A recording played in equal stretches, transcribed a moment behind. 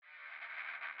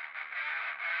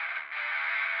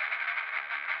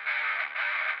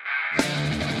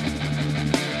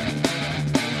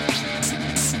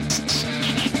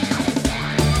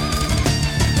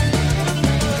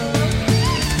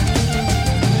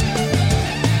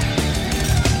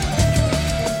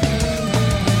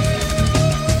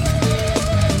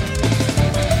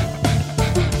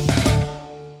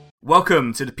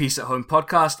Welcome to the Peace at Home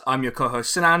podcast. I'm your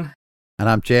co-host Sinan. And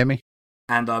I'm Jamie.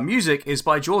 And our music is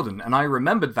by Jordan. And I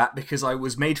remembered that because I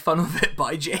was made fun of it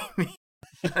by Jamie.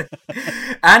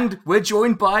 And we're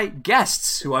joined by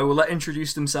guests who I will let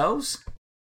introduce themselves.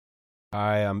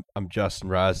 Hi, I'm Justin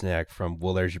Rosniak from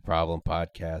Well, There's Your Problem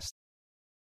podcast.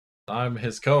 I'm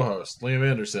his co-host, Liam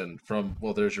Anderson from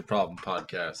Well, There's Your Problem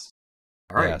podcast.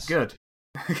 All right, Yes. good.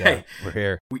 Okay, Yeah, we're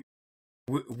here.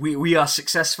 we are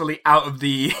successfully out of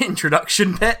the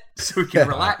introduction bit, so we can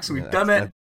relax. We've done it.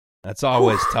 That's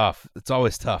always tough. It's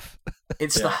always tough.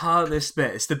 It's the hardest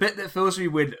bit. It's the bit that fills me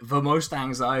with the most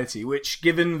anxiety, which,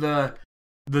 given the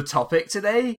topic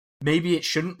today, maybe it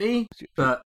shouldn't be,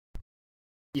 but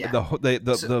yeah.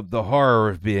 The horror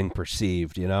of being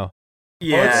perceived, you know?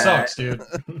 Yeah. Oh, it sucks, dude.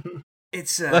 Let me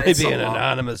it's be a an lot.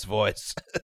 anonymous voice.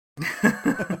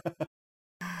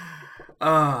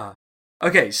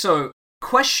 Okay, so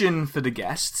question for the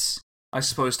guests, I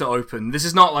suppose, to open. This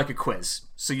is not like a quiz,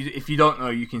 so if you don't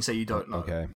know, you can say you don't know.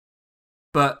 Okay.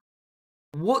 But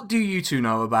what do you two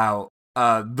know about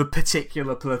the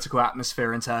particular political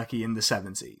atmosphere in Turkey in the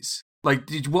 70s? Like,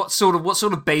 what sort of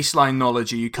baseline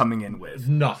knowledge are you coming in with?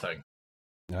 Nothing.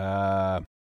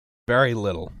 Very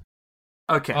little.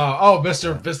 Okay.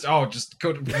 Mr. Oh, just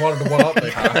wanted to one up me.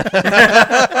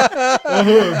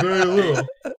 Very little.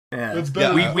 Yeah. It's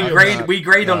better We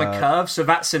grade on a curve, so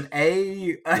that's an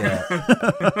A.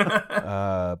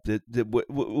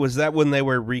 Was that when they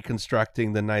were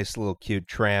reconstructing the nice little cute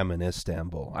tram in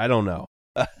Istanbul? I don't know.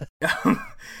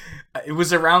 It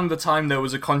was around the time there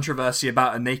was a controversy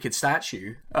about a naked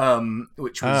statue,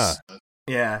 which was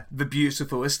the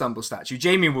beautiful Istanbul statue.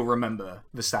 Jamie will remember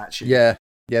the statue. Yeah,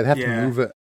 they have to move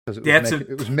it because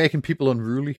It was making people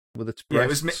unruly with its breasts. Yeah,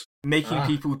 it was making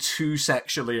people too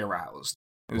sexually aroused.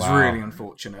 It was Wow. really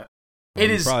unfortunate. It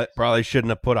is probably shouldn't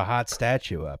have put a hot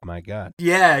statue up. My God.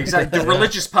 Yeah, exactly. The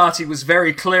religious party was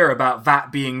very clear about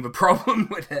that being the problem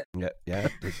with it. Yeah.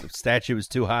 The statue was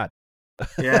too hot.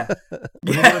 Yeah. What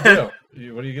are you gonna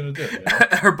do? What are you gonna do? You know?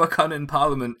 Erbakan in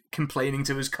Parliament complaining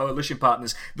to his coalition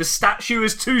partners, the statue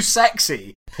is too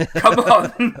sexy. Come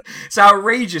on. It's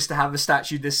outrageous to have a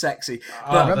statue this sexy.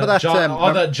 But remember that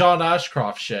that John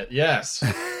Ashcroft shit? Yes.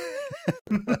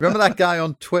 Remember that guy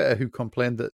on Twitter who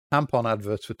complained that tampon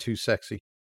adverts were too sexy?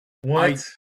 What?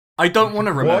 I don't want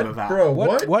to remember What, that. bro? Why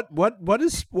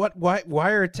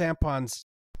are tampons?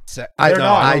 I I don't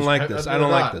don't like this. I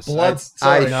don't like this. Blood.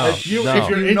 If you're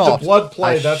into not. blood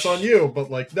play, I that's on you. But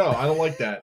no, I don't like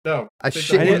that. No, I Think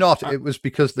shit that you would- not. It was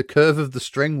because the curve of the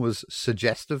string was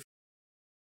suggestive.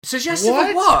 Suggestive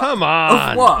What? of what? Come on.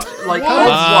 Of what? Like,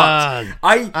 What? of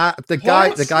Come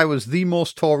what? The guy was the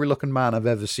most Tory-looking man I've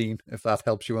ever seen. If that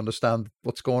helps you understand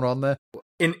what's going on there.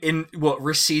 In what,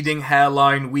 receding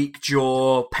hairline, weak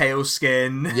jaw, pale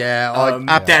skin,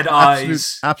 Yeah, dead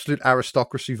eyes. absolute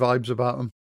aristocracy vibes about him.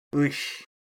 Oosh.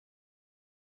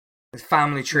 The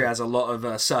family tree has a lot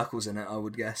of circles in it, I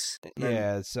would guess.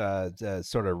 Yeah, it's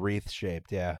sort of wreath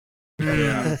shaped. Yeah.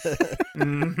 Yeah.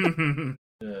 Mm.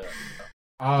 Yeah.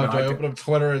 Do I I open up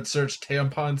Twitter and search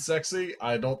tampon sexy?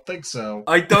 I don't think so.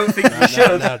 I don't think you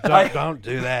should. No, don't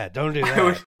do that. Don't do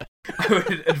that. I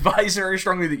would advise very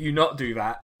strongly that you not do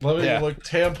that. Let me Yeah. look.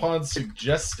 Tampon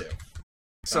suggestive.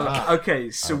 So, Ah. okay,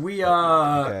 so we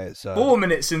are Okay, so 4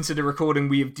 minutes into the recording.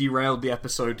 We have derailed the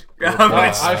episode. I found it.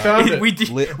 I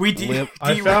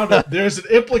I found it. There's an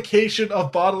implication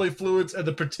of bodily fluids, and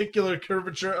the particular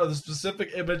curvature of the specific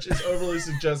image is overly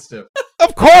suggestive.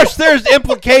 of course, there's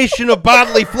implication of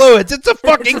bodily fluids. It's a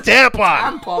fucking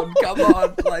tampon. Tampon, come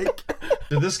on, like.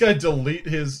 Did this guy delete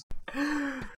his?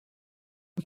 I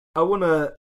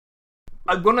wanna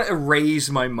erase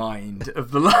my mind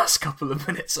of the last couple of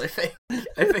minutes. I think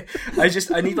I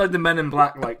need like the Men in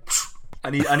Black. Like, I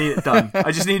need it done.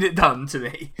 I just need it done to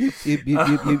me.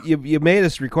 You made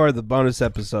us record the bonus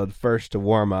episode first to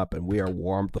warm up, and we are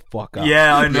warmed the fuck up.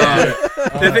 Yeah, I know. Yeah.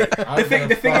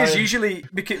 The thing is, usually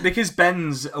because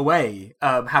Ben's away,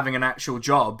 having an actual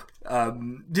job.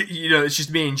 It's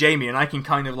just me and Jamie, and I can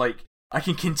kind of like I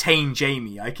can contain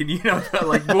Jamie. I can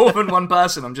like more than one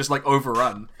person. I'm just like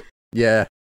overrun. Yeah.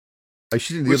 I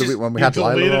should the other week when we had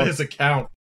deleted Lila on. his account.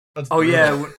 That's Oh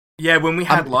brutal. yeah, when we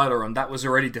had Lila on, that was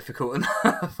already difficult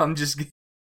enough. I'm just.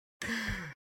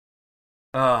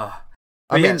 I'm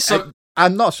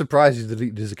not surprised he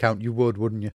deleted his account. You would,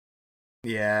 wouldn't you?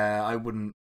 Yeah, I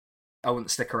wouldn't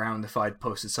stick around if I'd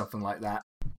posted something like that.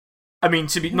 I mean,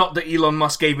 not that Elon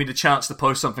Musk gave me the chance to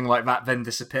post something like that, then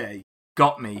disappear.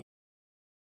 Got me.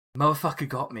 Motherfucker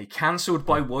got me. Cancelled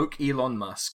by woke Elon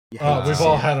Musk. We've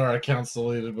all had our accounts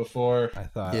deleted before. I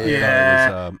thought.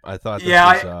 Yeah. I thought this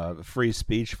was a free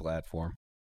speech platform.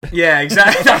 Yeah,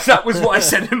 exactly. That was what I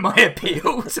said in my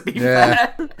appeal, to be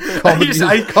Yeah.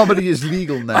 fair. Comedy is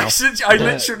legal now. I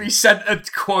literally sent a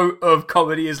quote of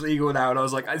 "comedy is legal now," and I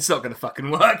was like, "It's not going to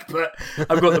fucking work." But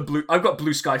I've got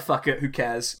Blue Sky. Fuck it, who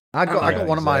cares? I got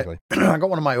one exactly. of my I got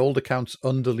one of my old accounts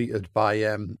undeleted by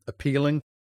appealing,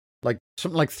 like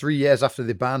something like 3 years after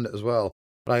they banned it as well.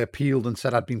 But I appealed and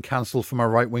said I'd been cancelled for my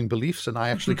right-wing beliefs, and I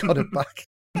actually got it back.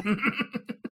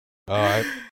 All right.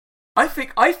 I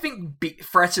think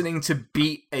threatening to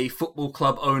beat a football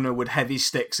club owner with heavy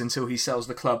sticks until he sells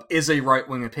the club is a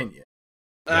right-wing opinion.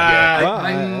 No,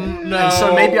 And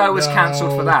so maybe I was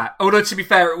cancelled for that. Although, to be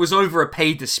fair, it was over a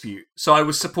pay dispute. So I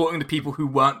was supporting the people who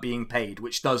weren't being paid,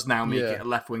 which does now make it a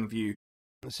left-wing view.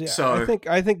 See, So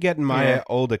I think getting my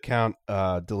old account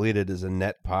deleted is a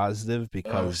net positive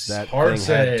because that thing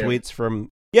had tweets from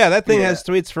has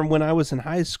tweets from when I was in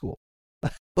high school.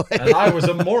 And I was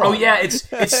a moron. Oh yeah, it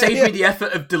saved me the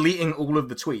effort of deleting all of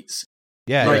the tweets.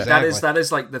 Yeah, like exactly. that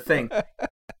is like the thing.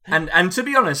 And to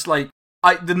be honest, like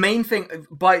the main thing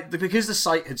because the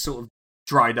site had sort of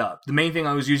dried up, the main thing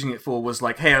I was using it for was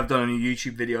like, hey, I've done a new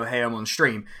YouTube video, hey, I'm on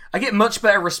stream. I get much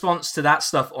better response to that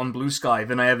stuff on Blue Sky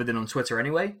than I ever did on Twitter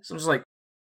anyway. So I'm just like,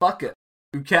 fuck it.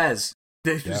 Who cares?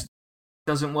 This just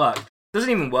doesn't work.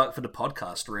 Doesn't even work for the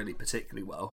podcast really particularly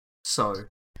well. So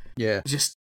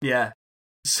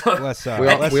So less we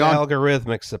aren't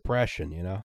algorithmic suppression, you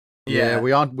know.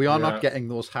 We are not getting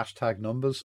those hashtag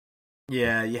numbers.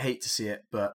 Yeah, you hate to see it,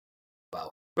 but well,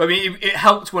 I mean, it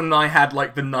helped when I had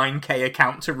like the 9K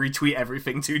account to retweet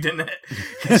everything to, didn't it?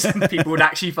 Because people would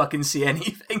actually fucking see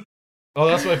anything. Oh,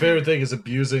 that's my favorite thing is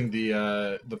abusing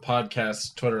the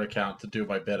podcast Twitter account to do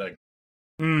my bidding.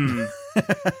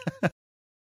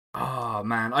 Oh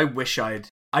man, I wish I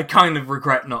kind of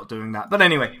regret not doing that. But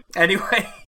anyway, I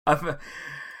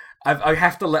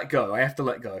have to let go.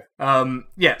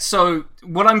 So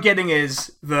what I'm getting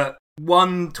is that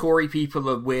one, Tory people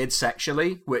are weird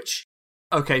sexually, which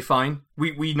okay, fine.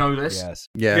 We know this. Yes.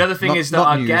 Yeah. The other thing is that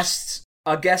our news.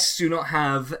 guests do not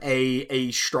have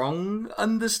a strong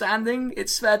understanding,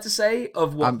 it's fair to say,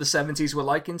 of what the 70s were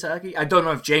like in Turkey. I don't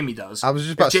know if Jamie does. I was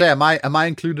just about to say, am I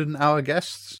included in our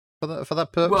guests for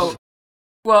that purpose?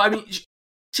 Well, I mean,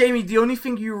 Jamie, the only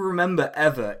thing you remember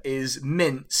ever is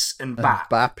mince and bap.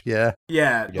 Bap, yeah.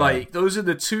 Yeah, like those are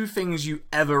the two things you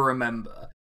ever remember,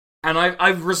 and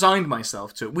I've resigned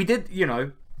myself to it. We did, you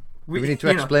know. Do we need to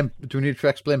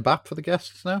explain BAP for the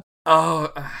guests now?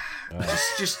 Oh,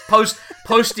 just post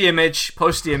the image,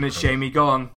 Jamie. Go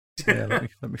on. Yeah,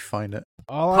 let me find it.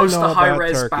 All Post I know the high about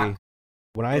res Turkey, BAP.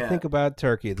 when I think about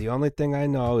Turkey, the only thing I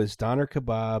know is Doner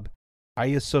Kebab,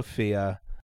 Hagia Sophia,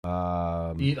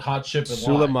 eat hot chip and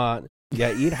Suleiman.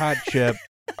 Yeah, eat hot chip,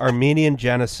 Armenian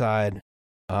genocide.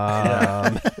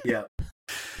 Yeah.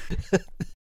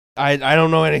 I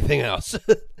don't know anything else.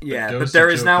 Yeah, but there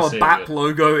is now a BAP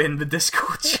logo in the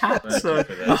Discord chat, so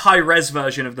a high-res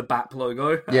version of the BAP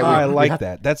logo. Yeah, I like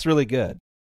that. That's really good.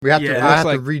 We had to. I had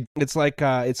to read. It's like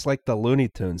the Looney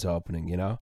Tunes opening, you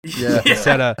know. Yeah.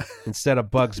 Instead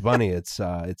of Bugs Bunny, it's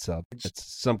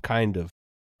some kind of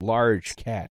large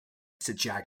cat. It's a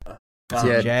jaguar. It's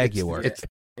a jaguar.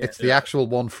 It's the actual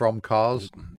one from Cars.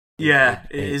 Yeah,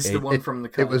 it is the one from the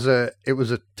car. It was a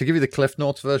to give you the Cliff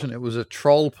Notes version. It was a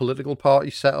troll political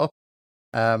party set up,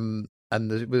 and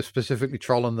it was specifically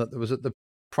trolling that there was the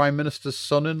Prime Minister's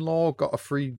son-in-law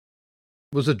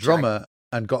was a drummer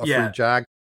and got a free jag.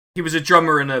 He was a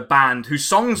drummer in a band whose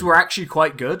songs were actually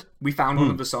quite good. We found one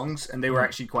of the songs, and they were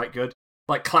actually quite good,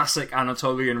 like classic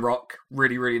Anatolian rock,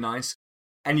 really really nice.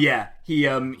 And yeah, he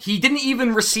didn't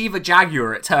even receive a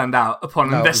Jaguar. It turned out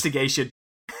upon investigation.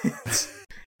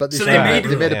 But so they made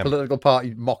a political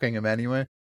party mocking him anyway.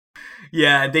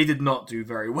 Yeah, they did not do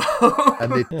very well.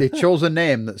 And they chose a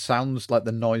name that sounds like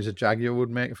the noise a Jaguar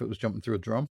would make if it was jumping through a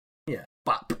drum. Yeah,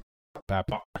 bap. Bap.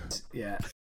 Yeah.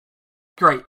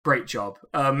 Great job.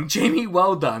 Jamie,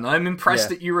 well done. I'm impressed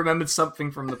that you remembered something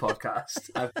from the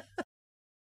podcast.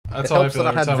 That's all I feel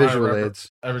that I had visual aids.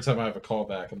 Every time I have a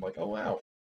callback, I'm like, oh wow.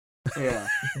 Yeah.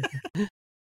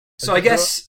 So I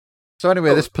guess... So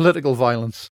anyway, this political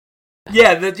violence.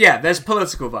 Yeah, there's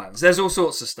political violence. There's all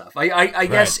sorts of stuff. I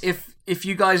guess if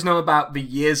you guys know about the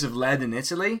Years of Lead in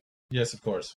Italy... Yes, of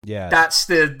course. Yeah. That's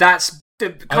the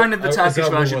kind of the Turkish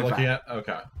version of that.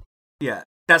 Okay. Yeah,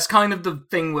 that's kind of the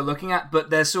thing we're looking at,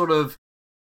 but they're sort of...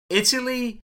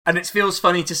 Italy, and it feels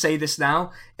funny to say this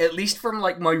now, at least from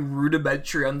like my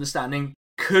rudimentary understanding,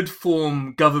 could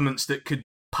form governments that could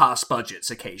pass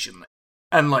budgets occasionally.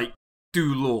 And like,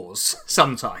 do laws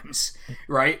sometimes,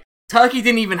 right? Turkey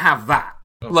didn't even have that.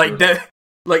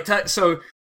 So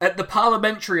at the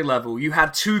parliamentary level, you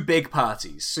had two big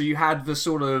parties. So you had the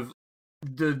sort of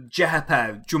the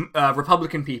CHP,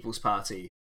 Republican People's Party,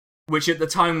 which at the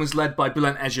time was led by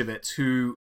Bülent Ecevit,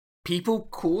 who people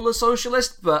call a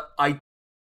socialist, but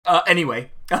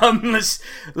anyway,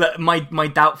 my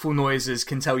doubtful noises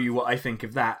can tell you what I think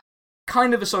of that.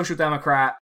 Kind of a social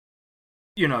democrat.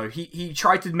 You know, he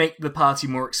tried to make the party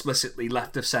more explicitly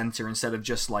left of centre instead of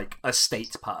just like a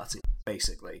state party,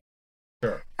 basically.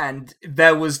 Sure. And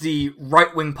there was the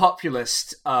right-wing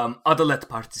populist Adalet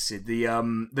Partisi,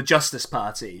 the Justice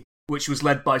Party, which was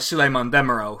led by Süleyman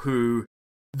Demirel, who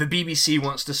the BBC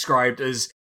once described as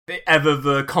ever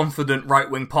the confident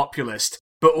right-wing populist,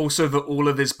 but also that all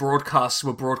of his broadcasts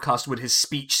were broadcast with his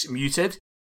speech muted.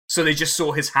 So they just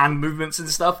saw his hand movements and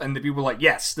stuff, and the people were like,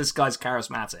 yes, this guy's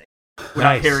charismatic.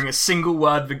 Without hearing a single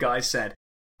word the guy said.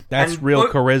 That's real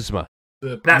charisma.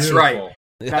 That's right.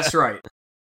 That's right.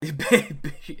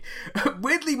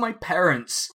 Weirdly, my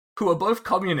parents, who are both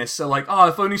communists, are like, oh,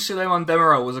 if only Süleyman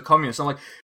Demirel was a communist. I'm like,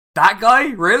 that guy?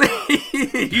 Really?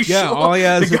 You yeah, sure? all he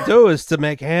has to do is to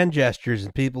make hand gestures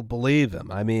and people believe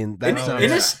him. I mean, that's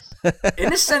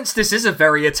in a sense, this is a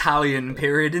very Italian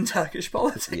period in Turkish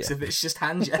politics, if it's just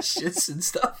hand gestures and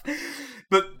stuff.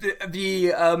 But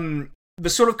the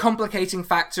sort of complicating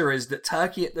factor is that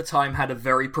Turkey at the time had a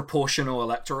very proportional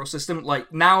electoral system.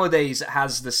 Like, nowadays it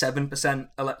has the 7%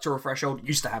 electoral threshold. It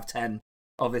used to have 10,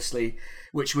 obviously,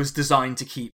 which was designed to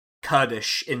keep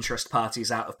Kurdish interest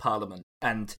parties out of parliament.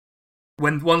 And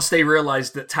once they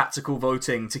realized that tactical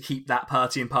voting to keep that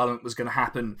party in parliament was going to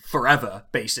happen forever,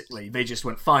 basically, they just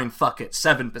went, fine, fuck it,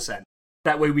 7%.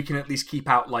 That way we can at least keep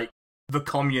out, like, the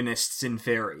communists in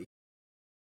theory.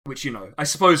 Which, you know, I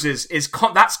suppose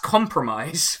that's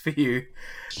compromise for you.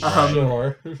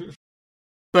 Sure.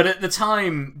 But at the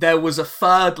time, there was a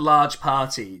third large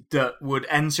party that would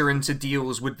enter into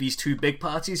deals with these two big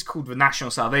parties called the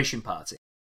National Salvation Party,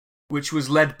 which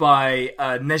was led by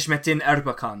Necmettin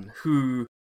Erbakan, who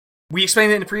we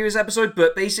explained it in the previous episode,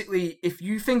 but basically, if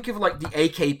you think of like the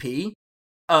AKP,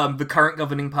 the current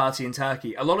governing party in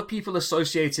Turkey, a lot of people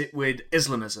associate it with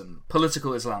Islamism,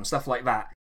 political Islam, stuff like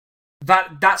that.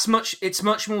 It's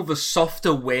much more of a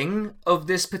softer wing of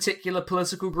this particular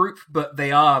political group, but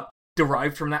they are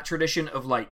derived from that tradition of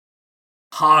like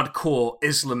hardcore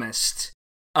Islamist.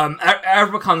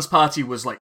 Erbakan's party was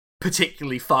like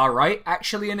particularly far right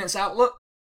actually in its outlook,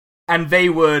 and they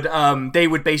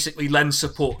would basically lend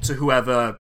support to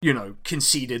whoever, you know,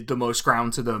 conceded the most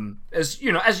ground to them, as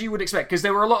you know, as you would expect, because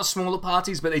there were a lot of smaller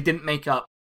parties, but they didn't make up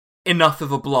enough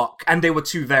of a block, and they were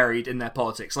too varied in their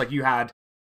politics. Like you had,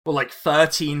 well, like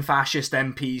 13 fascist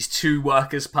MPs, 2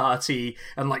 Workers' Party,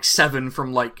 and like 7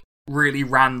 from like really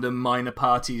random minor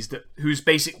parties whose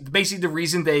basically the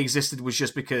reason they existed was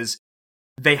just because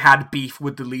they had beef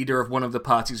with the leader of one of the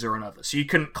parties or another. So you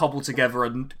couldn't cobble together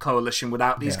a coalition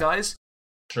without these guys.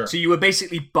 Sure. So you were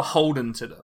basically beholden to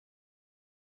them.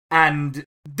 And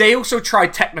they also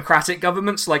tried technocratic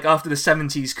governments, like after the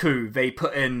 70s coup, they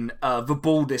put in the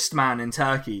baldest man in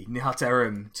Turkey, Nihat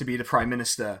Erim, to be the prime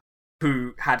minister,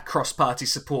 who had cross-party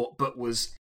support but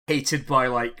was hated by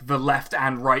like the left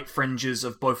and right fringes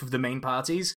of both of the main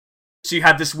parties. So you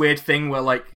had this weird thing where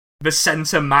like the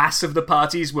centre mass of the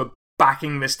parties were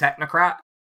backing this technocrat.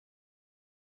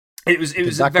 It was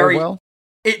a very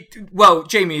well,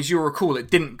 Jamie, as you'll recall, it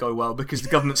didn't go well because the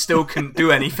government still couldn't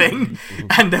do anything,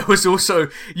 and there was also,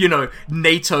 you know,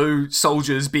 NATO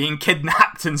soldiers being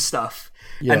kidnapped and stuff.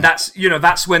 Yeah. And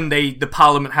that's when the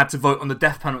parliament had to vote on the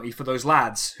death penalty for those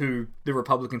lads who the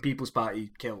Republican People's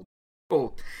Party killed.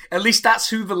 Or at least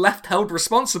that's who the left held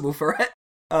responsible for it.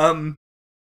 And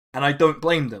I don't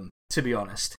blame them, to be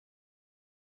honest.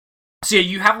 So yeah,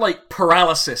 you have like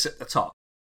paralysis at the top.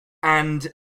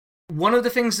 And one of the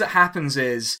things that happens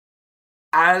is,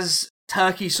 as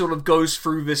Turkey sort of goes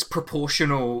through this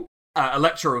proportional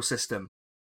electoral system,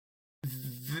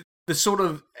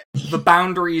 the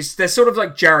boundaries, there's sort of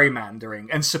like gerrymandering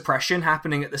and suppression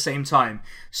happening at the same time.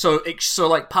 So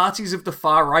like parties of the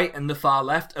far right and the far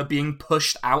left are being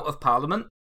pushed out of parliament,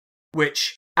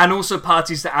 and also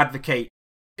parties that advocate,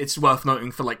 it's worth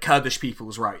noting, for like Kurdish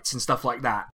people's rights and stuff like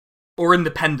that, or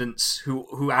independents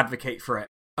who advocate for it,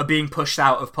 are being pushed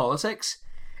out of politics,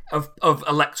 of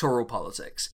electoral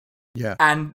politics. Yeah.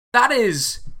 And that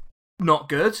is not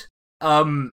good.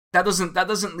 That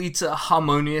doesn't lead to a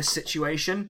harmonious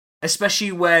situation,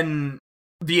 especially when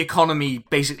the economy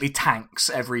basically tanks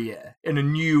every year in a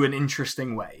new and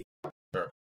interesting way. Sure.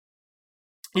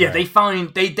 Yeah,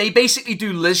 right. They basically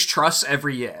do Liz Truss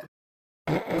every year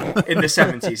in the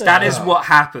 70s. That is what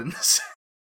happens.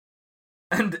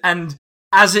 And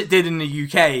as it did in the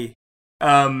UK,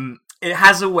 it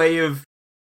has a way of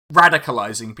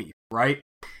radicalizing people, right?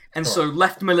 And so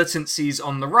left militancy's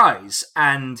on the rise,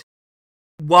 and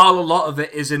while a lot of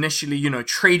it is initially,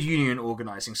 trade union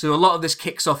organizing, so a lot of this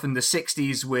kicks off in the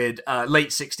 60s with, late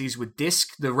 60s with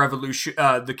DISC,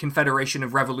 the Confederation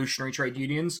of Revolutionary Trade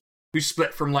Unions, who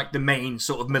split from like the main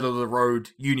sort of middle-of-the-road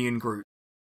union group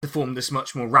to form this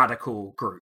much more radical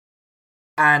group.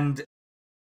 And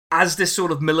as this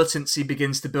sort of militancy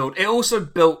begins to build, it also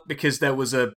built because there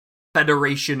was a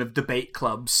federation of debate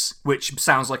clubs, which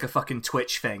sounds like a fucking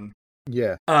Twitch thing.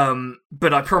 Yeah.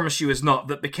 But I promise you is not,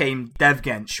 that became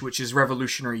DevGench, which is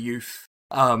Revolutionary Youth.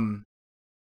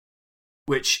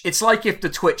 Which, it's like if the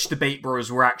Twitch debate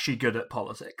bros were actually good at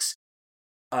politics.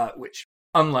 Which,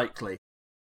 unlikely.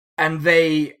 And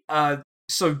they,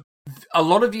 so a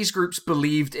lot of these groups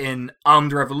believed in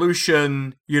armed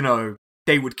revolution,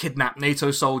 they would kidnap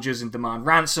NATO soldiers and demand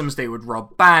ransoms, they would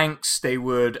rob banks, they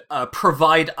would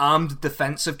provide armed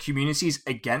defense of communities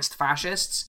against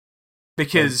fascists.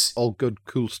 Because all good,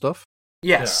 cool stuff.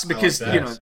 Yes, because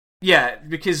because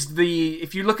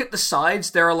if you look at the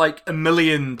sides, there are like a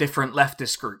million different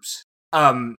leftist groups,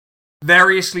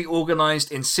 variously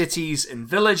organized in cities and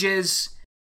villages,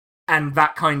 and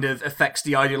that kind of affects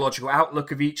the ideological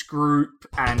outlook of each group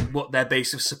and what their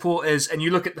base of support is. And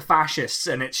you look at the fascists,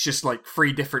 and it's just like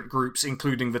 3 different groups,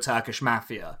 including the Turkish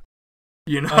mafia.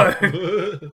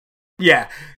 Yeah,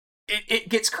 it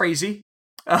gets crazy.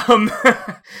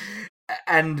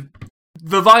 And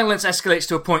the violence escalates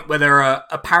to a point where there are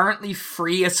apparently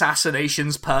 3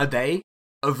 assassinations per day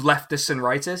of leftists and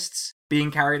rightists being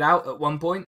carried out at one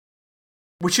point,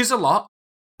 which is a lot.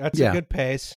 That's a good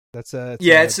pace. It's a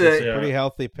pretty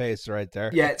healthy pace right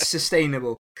there. Yeah, it's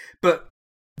sustainable. But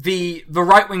the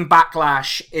right-wing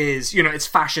backlash is, it's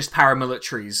fascist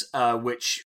paramilitaries,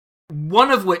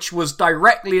 one of which was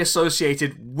directly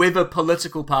associated with a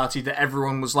political party that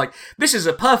everyone was like, this is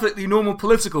a perfectly normal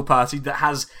political party that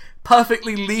has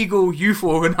perfectly legal youth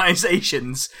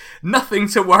organizations. Nothing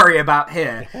to worry about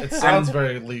here. It sounds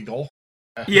very legal.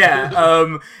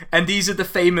 Yeah, and these are the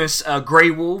famous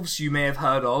Grey Wolves you may have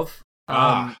heard of.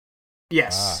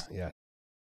 Yes.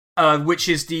 Which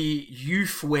is the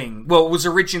youth wing. Well, it was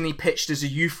originally pitched as a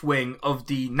youth wing of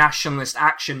the Nationalist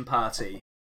Action Party.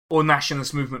 Or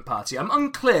Nationalist Movement Party. I'm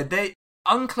unclear. They're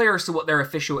unclear as to what their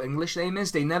official English name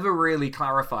is. They never really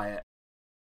clarify it.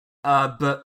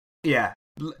 But, yeah.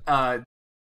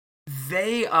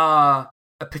 They are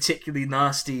a particularly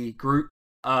nasty group.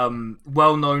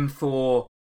 Well known for...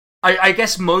 I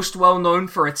guess most well known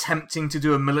for attempting to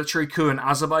do a military coup in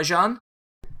Azerbaijan.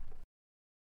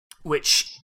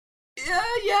 Which...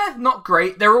 Yeah, not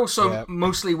great. They're also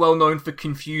mostly well known for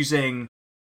confusing...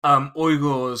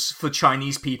 Uyghurs for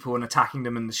Chinese people and attacking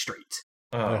them in the street.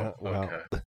 Oh,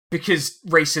 okay. Because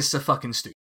racists are fucking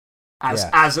stupid.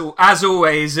 As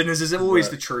always, and as is always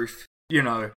the truth,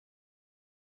 that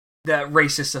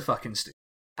racists are fucking stupid.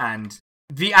 And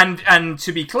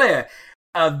to be clear,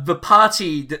 the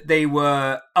party that they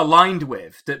were aligned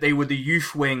with, that they were the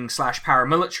youth wing /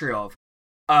 paramilitary of,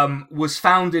 was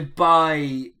founded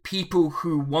by people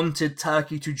who wanted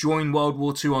Turkey to join World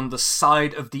War II on the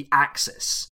side of the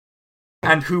Axis,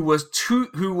 and who were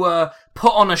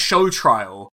put on a show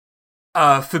trial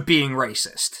for being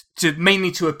racist, mainly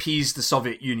to appease the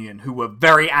Soviet Union, who were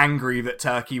very angry that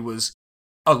Turkey was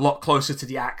a lot closer to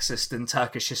the Axis than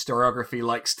Turkish historiography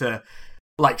likes to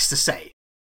say.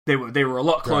 They were a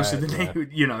lot closer than they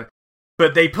would,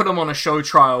 But they put them on a show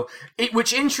trial,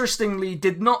 which interestingly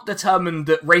did not determine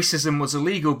that racism was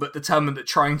illegal, but determined that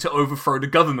trying to overthrow the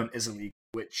government is illegal,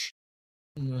 which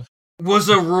was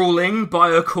a ruling by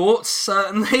a court,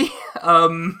 certainly.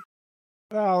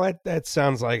 Well, that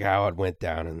sounds like how it went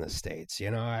down in the States,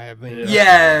 I mean,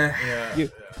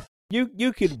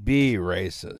 you could be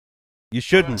racist. You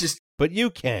shouldn't, but you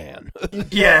can.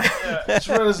 Yeah. It's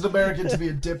right as an American to be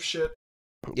a dipshit.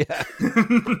 Yeah.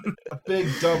 A big,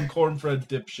 dumb, corn-fed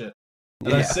dipshit.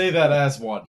 And I say that as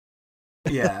one.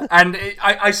 Yeah, and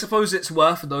I suppose it's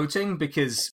worth noting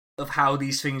because of how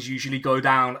these things usually go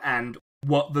down and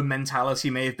what the mentality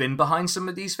may have been behind some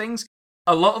of these things.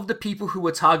 A lot of the people who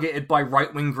were targeted by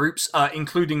right-wing groups,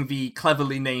 including the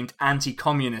cleverly named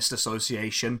Anti-Communist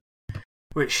Association,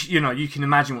 which, you can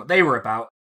imagine what they were about,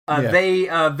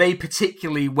 they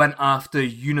particularly went after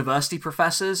university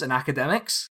professors and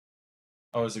academics.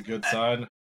 Oh, it's a good sign?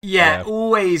 Yeah,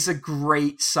 always a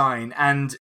great sign.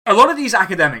 And a lot of these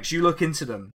academics, you look into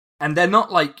them, and they're not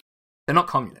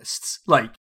communists.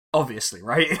 Obviously,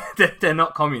 right? They're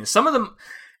not communists. Some of them,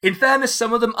 in fairness,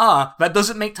 some of them are. That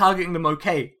doesn't make targeting them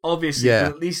okay, obviously. Yeah.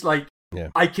 But at least,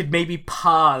 I could maybe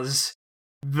parse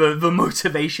the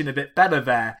motivation a bit better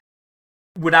there.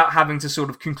 without having to sort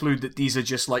of conclude that these are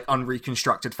just like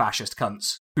unreconstructed fascist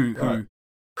cunts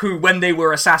who when they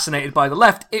were assassinated by the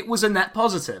left, it was a net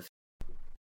positive.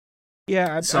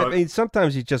 Yeah, I mean,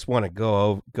 sometimes you just want to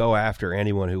go after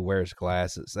anyone who wears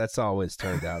glasses. That's always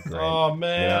turned out great. Oh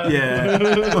man,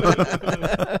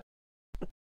 yeah.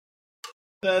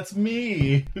 That's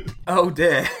me. Oh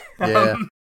dear. Yeah,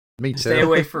 me too.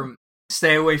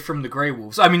 Stay away from the Grey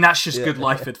Wolves. I mean, that's just good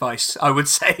life advice, I would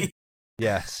say.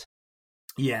 Yes.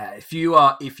 Yeah, if you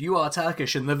are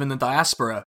Turkish and live in the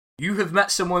diaspora, you have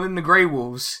met someone in the Grey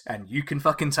Wolves, and you can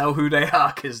fucking tell who they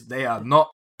are because they are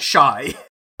not shy.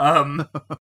 And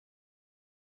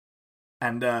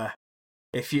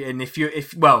if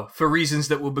for reasons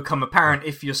that will become apparent,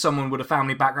 if you're someone with a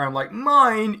family background like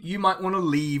mine, you might want to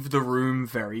leave the room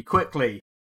very quickly.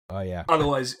 Oh yeah.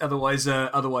 Otherwise,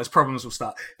 problems will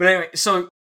start. But anyway, so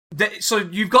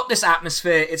you've got this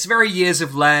atmosphere. It's very Years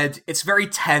of Lead. It's very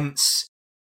tense.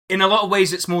 In a lot of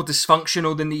ways, it's more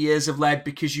dysfunctional than the Years of Lead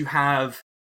because you have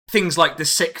things like the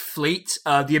Sixth Fleet,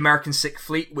 the American Sixth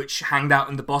Fleet, which hanged out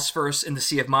in the Bosphorus in the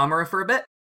Sea of Marmara for a bit.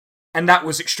 And that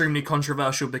was extremely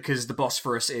controversial because the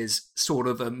Bosphorus is sort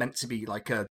of meant to be like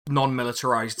a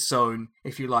non-militarized zone,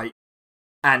 if you like.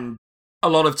 And a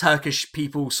lot of Turkish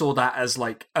people saw that as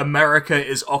like, America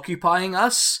is occupying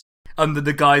us under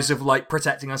the guise of like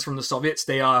protecting us from the Soviets.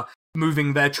 They are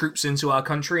moving their troops into our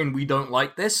country and we don't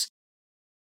like this.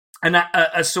 And that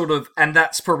and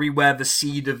that's probably where the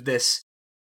seed of this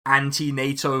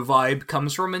anti-NATO vibe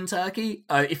comes from in Turkey.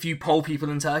 If you poll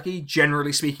people in Turkey,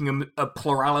 generally speaking, a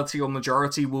plurality or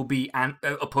majority will be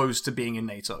opposed to being in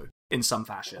NATO in some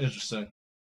fashion. Interesting.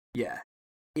 Yeah.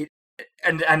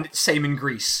 And same in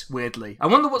Greece, weirdly. I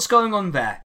wonder what's going on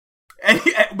there.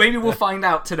 Maybe we'll find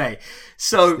out today.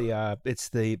 So it's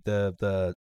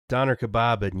the doner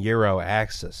kebab and Euro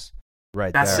axis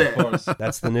right that's there. It.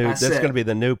 That's the new. That's going to be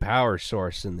the new power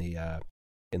source in the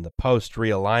post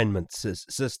realignment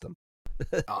system.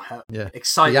 Oh, yeah,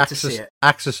 excited to see it.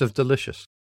 Axis of delicious.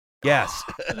 Yes.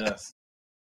 Yes.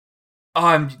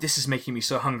 Oh, this is making me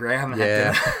so hungry. I haven't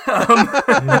had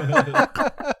dinner.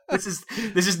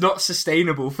 This is not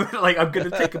sustainable. Like, I'm gonna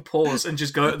take a pause and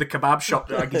just go to the kebab shop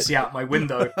that I can see out my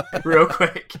window real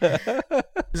quick.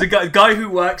 There's a guy who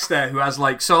works there who has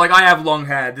I have long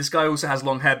hair. This guy also has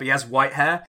long hair, but he has white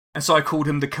hair, and so I called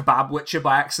him the Kebab Witcher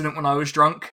by accident when I was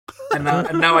drunk. And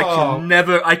now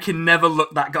I can never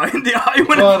look that guy in the eye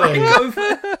when I break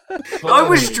over. I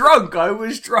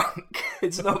was drunk.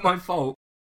 It's not my fault.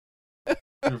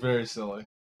 You're very silly.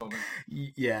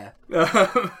 Yeah.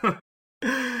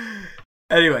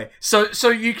 Anyway, so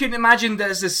you can imagine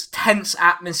there's this tense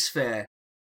atmosphere,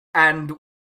 and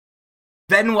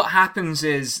then what happens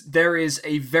is there is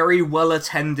a very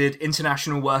well-attended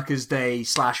International Workers' Day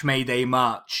 / May Day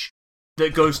march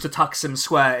that goes to Taksim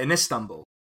Square in Istanbul.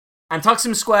 And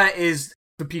Taksim Square is,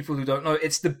 for people who don't know,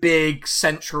 it's the big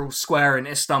central square in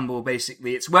Istanbul,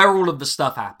 basically. It's where all of the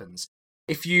stuff happens.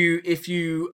 If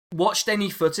you watched any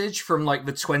footage from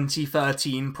the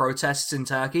 2013 protests in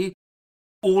Turkey,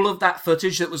 all of that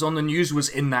footage that was on the news was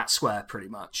in that square, pretty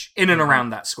much. In and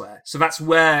around that square. So that's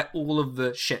where all of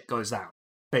the shit goes down,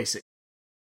 basically.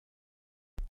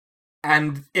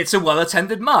 And it's a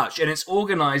well-attended march, and it's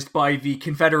organized by the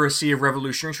Confederacy of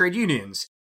Revolutionary Trade Unions,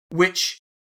 which,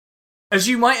 as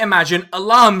you might imagine,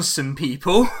 alarms some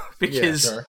people,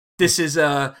 because this is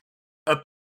a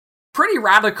pretty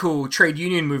radical trade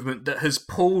union movement that has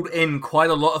pulled in quite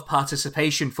a lot of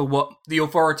participation for what the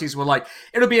authorities were like.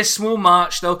 It'll be a small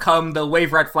march, they'll come, they'll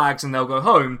wave red flags, and they'll go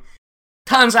home.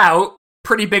 Turns out,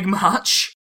 pretty big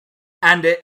march, and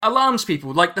it alarms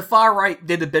people. The far right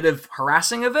did a bit of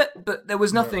harassing of it, but there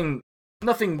was nothing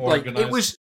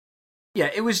organized.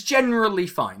 It was generally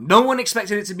fine. No one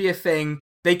expected it to be a thing.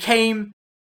 They came,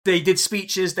 they did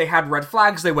speeches, they had red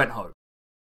flags, they went home.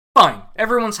 Fine.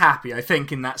 Everyone's happy, I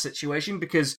think, in that situation,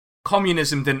 because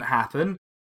communism didn't happen,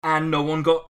 and no one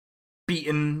got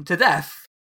beaten to death.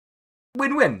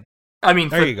 Win-win. I mean,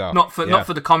 there you go. Not for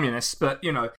the communists, but,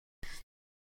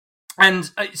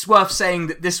 And it's worth saying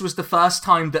that this was the first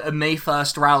time that a May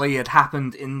 1st rally had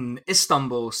happened in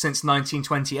Istanbul since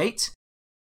 1928.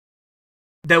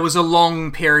 There was a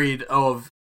long period of,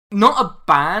 not a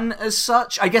ban as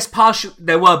such, I guess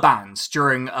there were bans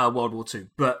during World War II,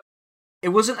 but it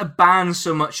wasn't a ban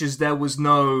so much as there was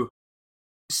no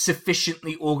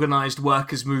sufficiently organized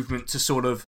workers' movement to sort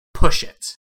of push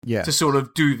it. Yeah. To sort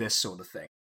of do this sort of thing.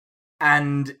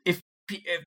 And if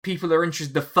people are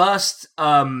interested, the first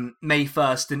May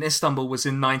 1st in Istanbul was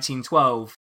in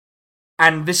 1912.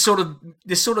 And this sort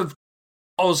of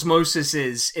osmosis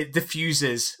is, it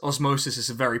diffuses. Osmosis is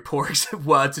a very poor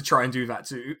word to try and do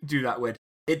that with.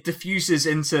 It diffuses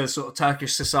into sort of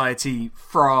Turkish society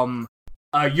from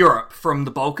Europe, from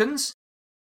the Balkans,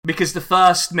 because the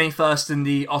first May 1st in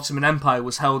the Ottoman Empire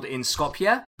was held in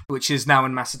Skopje, which is now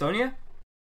in Macedonia,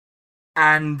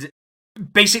 and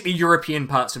basically European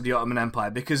parts of the Ottoman Empire,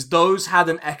 because those had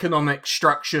an economic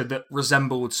structure that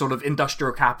resembled sort of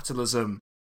industrial capitalism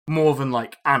more than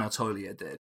like Anatolia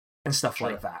did and stuff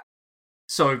like that.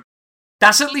 So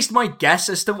that's at least my guess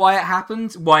as to why it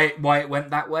happened, why it went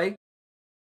that way.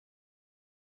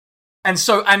 And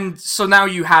so now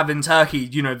you have in Turkey,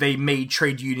 they made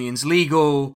trade unions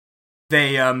legal.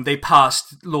 They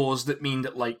passed laws that mean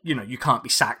that, like, you can't be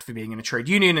sacked for being in a trade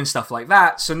union and stuff like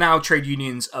that. So now trade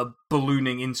unions are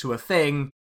ballooning into a thing.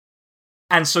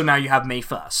 And so now you have May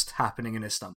 1st happening in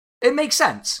Istanbul. It makes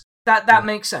sense. That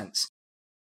makes sense.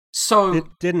 So it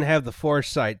didn't have the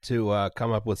foresight to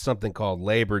come up with something called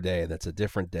Labor Day. That's a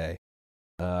different day.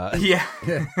 Yeah.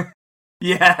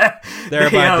 Yeah.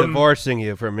 Thereby divorcing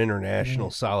you from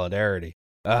international solidarity.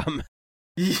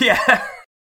 Yeah.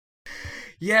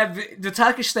 Yeah, the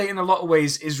Turkish state in a lot of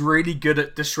ways is really good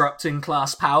at disrupting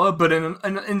class power, but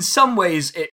in some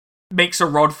ways it makes a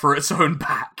rod for its own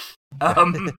back.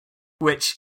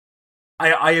 Which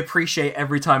I appreciate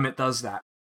every time it does that.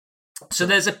 So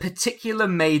there's a particular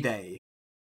May Day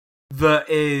that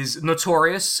is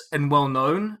notorious and well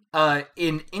known.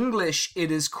 In English, it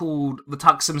is called the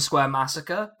Taksim Square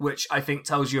Massacre, which I think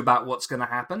tells you about what's going to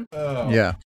happen. Oh.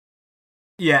 Yeah.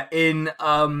 Yeah, in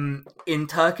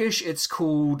Turkish, it's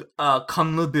called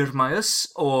Kanlı Bir Mayıs,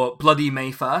 or Bloody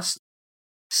May 1st.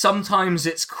 Sometimes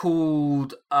it's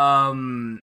called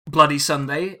Bloody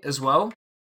Sunday as well,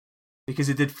 because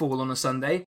it did fall on a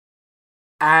Sunday.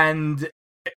 And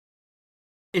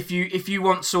if you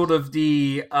want sort of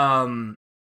the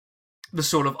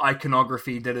sort of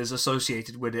iconography that is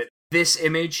associated with it, this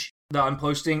image that I'm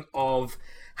posting of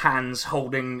hands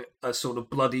holding a sort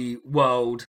of bloody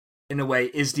world, in a way,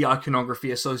 is the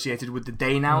iconography associated with the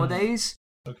day nowadays.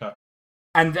 Okay.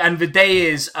 And the day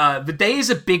is a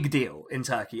big deal in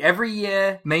Turkey. Every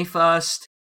year, May 1st,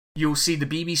 you'll see the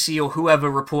BBC or whoever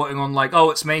reporting on, like,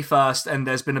 oh, it's May 1st, and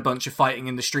there's been a bunch of fighting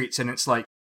in the streets, and it's like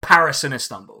Paris and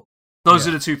Istanbul. Those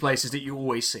are the two places that you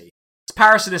always see. It's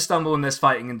Paris and Istanbul, and there's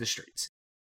fighting in the streets.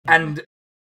 And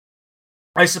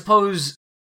I suppose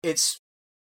it's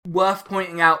worth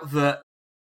pointing out that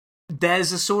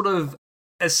there's a sort of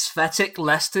aesthetic,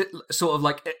 sort of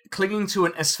like clinging to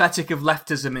an aesthetic of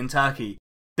leftism in Turkey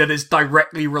that is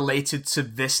directly related to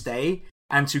this day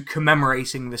and to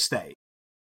commemorating this day,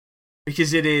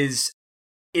 because it is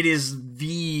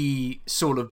the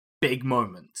sort of big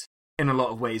moment in a lot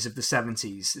of ways of the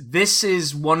 70s. This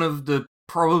is one of the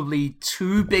probably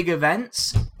two big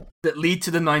events that lead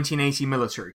to the 1980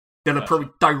 military that probably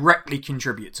directly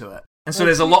contribute to it. And so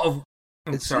there's a lot of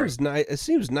It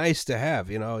seems nice to have,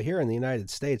 here in the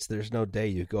United States, there's no day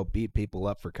you go beat people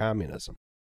up for communism.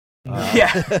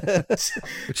 Yeah.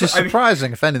 Which is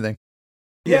surprising, if anything.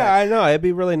 Yeah, I know. It'd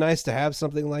be really nice to have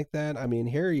something like that. I mean,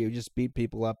 here you just beat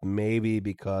people up maybe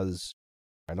because,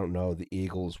 I don't know, the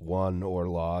Eagles won or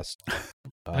lost.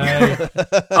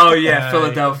 Oh, yeah,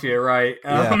 Philadelphia, right.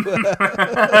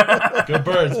 Good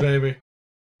birds, baby.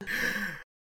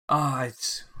 I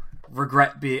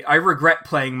regret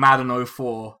playing Madden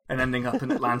 04 and ending up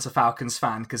an Atlanta Falcons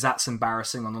fan, because that's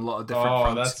embarrassing on a lot of different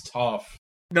fronts. Oh, that's tough.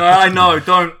 No, I know.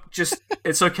 Don't. Just,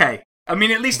 it's okay. I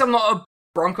mean, at least I'm not a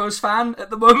Broncos fan at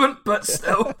the moment, but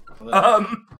still,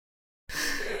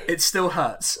 it still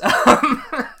hurts.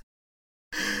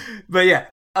 But yeah,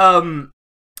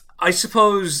 I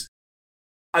suppose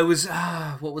I was.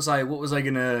 What was I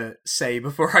gonna say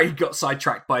before I got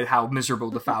sidetracked by how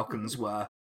miserable the Falcons were?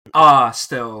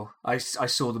 Still, I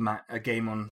saw a game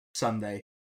on Sunday.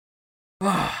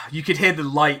 You could hear the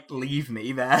light leave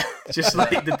me there, just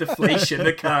like the deflation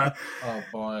occur. Oh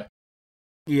boy.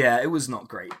 Yeah, it was not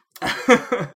great.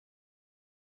 But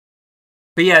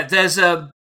yeah, there's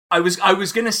I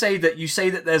was gonna say that you say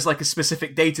that there's like a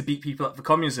specific day to beat people up for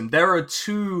communism. There are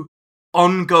two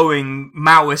ongoing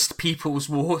Maoist people's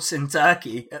wars in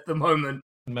Turkey at the moment.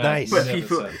 Nice. Where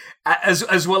people,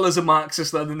 as well as a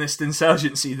Marxist-Leninist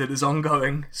insurgency that is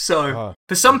ongoing. So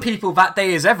for some people, that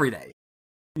day is every day.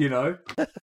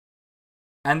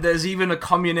 And there's even a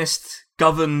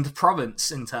communist-governed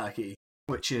province in Turkey,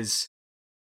 which is...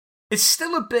 It's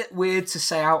still a bit weird to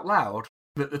say out loud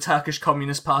that the Turkish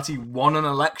Communist Party won an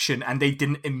election and they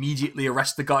didn't immediately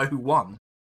arrest the guy who won.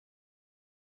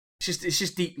 It's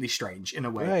just deeply strange in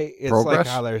a way. Right. It's like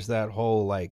how there's that whole,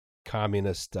 like,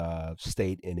 communist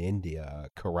state in India,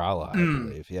 Kerala, I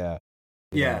believe, yeah.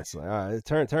 Yeah. It's like, it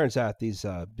turns out these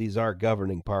are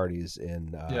governing parties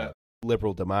in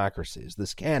liberal democracies.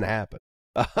 This can happen.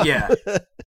 Yeah.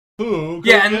 Who?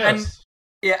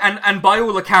 Yeah, and by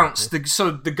all accounts,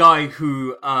 the guy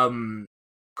who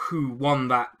won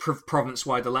that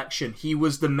province-wide election, he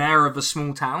was the mayor of a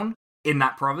small town in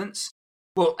that province.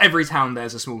 Well, every town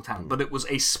there's a small town, but it was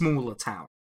a smaller town.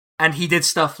 And he did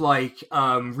stuff like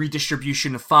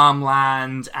redistribution of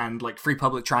farmland and like free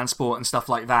public transport and stuff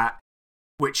like that,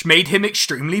 which made him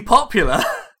extremely popular.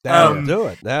 That'll do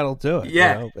it.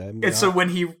 Yeah. You know? I mean, and so when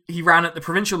he ran at the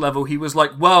provincial level, he was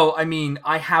like, well, I mean,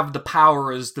 I have the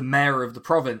power as the mayor of the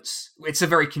province. It's a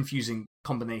very confusing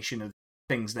combination of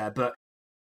things there, but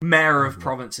mayor of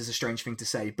province is a strange thing to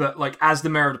say. But like, as the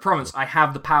mayor of the province, I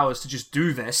have the powers to just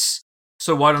do this.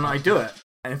 So why don't I do it?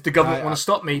 And if the government want to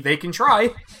stop me, they can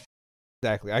try.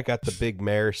 Exactly. I got the big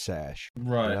mayor sash.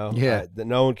 Right. You know? Yeah.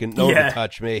 No one can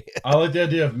touch me. I like the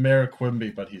idea of Mayor Quimby,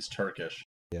 but he's Turkish.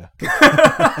 Yeah.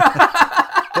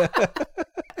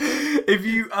 If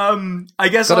you, I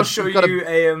guess I'll show you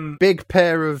a big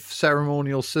pair of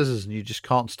ceremonial scissors, and you just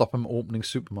can't stop him opening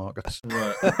supermarkets.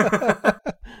 Right.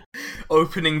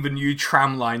 Opening the new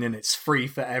tram line, and it's free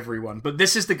for everyone. But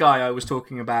this is the guy I was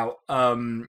talking about.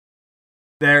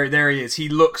 There he is. He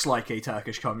looks like a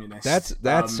Turkish communist. That's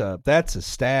a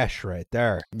stash right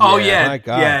there. Oh yeah, my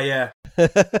God. yeah.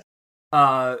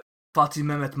 Fatih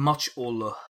Mehmet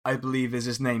Moçoğlu, I believe is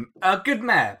his name. Good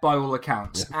mayor by all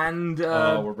accounts. Yeah. And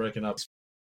we're breaking up.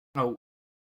 Oh,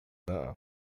 Uh-oh.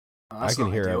 that's I can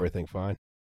not hear ideal. everything fine.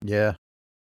 Yeah.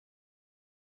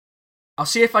 I'll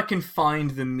see if I can find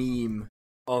the meme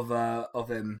of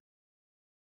him,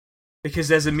 because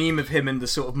there's a meme of him in the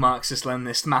sort of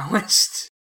Marxist-Leninist Maoist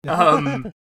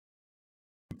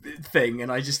thing,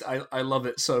 and I love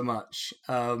it so much.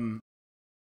 Let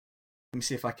me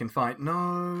see if I can find.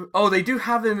 No, oh, they do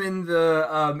have him in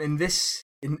the in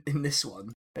this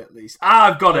one at least.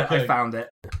 I've got it. Okay. I found it.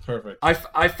 Perfect.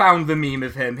 I found the meme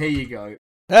of him. Here you go.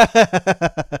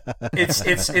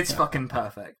 It's fucking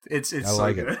perfect. It's I so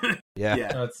like good. it. Yeah.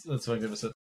 Yeah. That's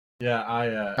magnificent.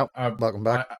 Yeah, Welcome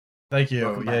back. Thank you,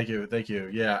 Welcome back. thank you.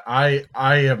 Yeah, I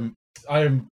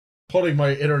am putting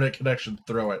my internet connection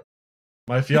through it.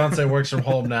 My fiance works from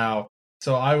home now,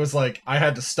 so I was like, I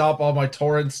had to stop all my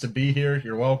torrents to be here.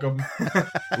 You're welcome.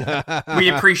 We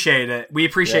appreciate it. We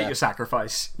appreciate Yeah. your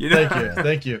sacrifice. You know?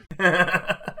 Thank you.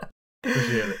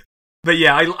 Appreciate it. But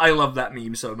yeah, I love that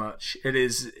meme so much. It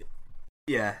is,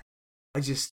 yeah. I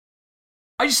just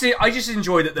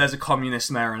enjoy that there's a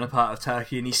communist mayor in a part of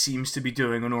Turkey, and he seems to be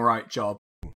doing an alright job.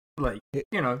 Like,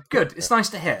 you know, good. It's nice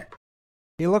to hear.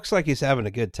 He looks like he's having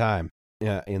a good time.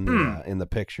 Yeah, in the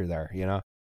picture there, you know.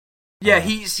 Yeah,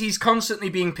 he's constantly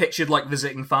being pictured like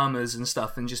visiting farmers and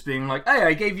stuff, and just being like, "Hey,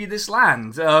 I gave you this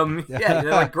land." Yeah,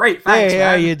 they're like, "Great, thanks, Hey, man."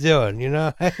 how you doing? You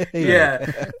know.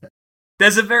 Yeah.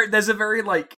 There's a very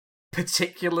like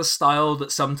particular style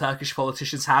that some Turkish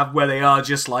politicians have where they are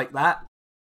just like that,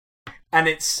 and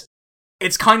it's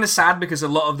kind of sad because a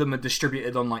lot of them are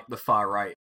distributed on like the far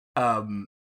right,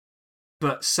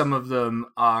 but some of them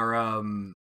are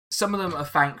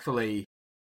thankfully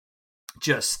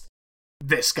just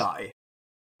this guy,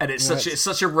 and it's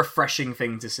such a refreshing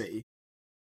thing to see.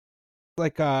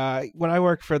 Like when I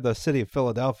worked for the city of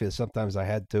Philadelphia, sometimes I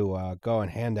had to go and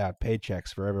hand out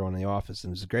paychecks for everyone in the office,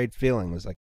 and it was a great feeling. It was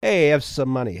like, hey, have some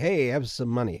money. Hey, have some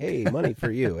money. Hey, money for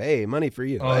you. Hey, money for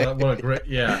you. Oh, what a great,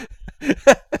 yeah.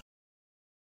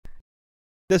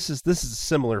 This is a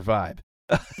similar vibe.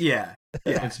 Yeah.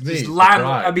 It's me. Just the land.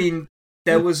 bride. I mean,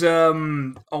 there was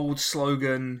old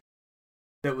slogan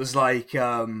that was like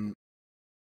land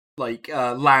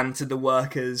to the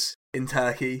workers in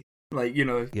Turkey. Like, you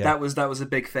know, Yeah. that was a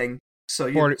big thing.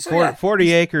 So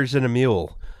 40 acres and a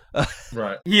mule.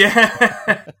 Right.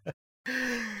 Yeah.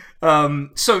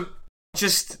 So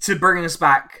just to bring us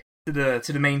back to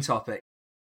the main topic,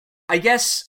 I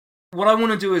guess what I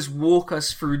want to do is walk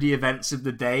us through the events of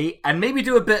the day and maybe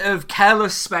do a bit of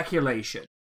careless speculation,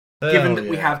 given that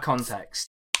we have context.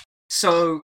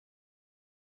 So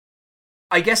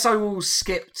I guess I will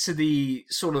skip to the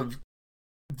sort of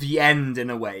the end in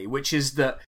a way, which is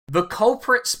that the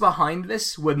culprits behind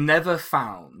this were never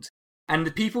found, and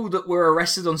the people that were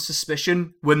arrested on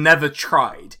suspicion were never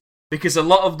tried, because a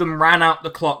lot of them ran out the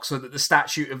clock so that the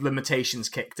statute of limitations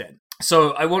kicked in.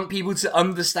 So I want people to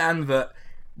understand that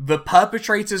the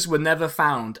perpetrators were never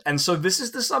found, and so this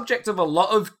is the subject of a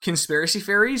lot of conspiracy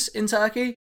theories in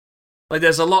Turkey. Like,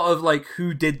 there's a lot of, like,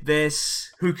 who did this,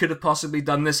 who could have possibly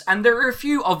done this, and there are a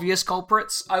few obvious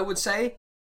culprits, I would say.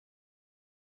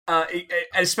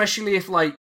 Especially if,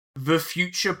 like, the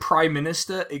future Prime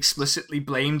Minister explicitly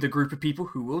blamed a group of people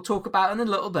who we'll talk about in a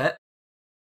little bit.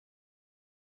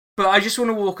 But I just want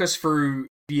to walk us through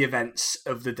the events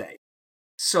of the day.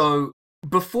 So,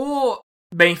 before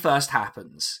May 1st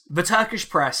happens, the Turkish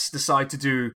press decide to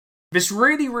do this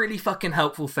really, really fucking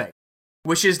helpful thing,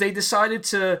 which is they decided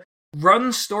to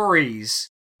run stories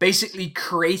basically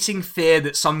creating fear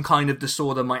that some kind of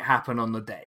disorder might happen on the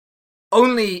day.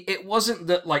 Only it wasn't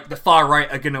that like the far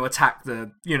right are going to attack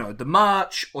the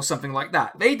march or something like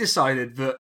that. They decided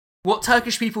that what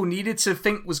Turkish people needed to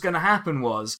think was going to happen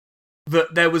was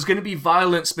that there was going to be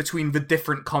violence between the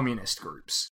different communist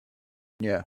groups.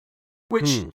 Yeah.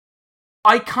 Which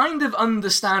I kind of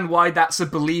understand why that's a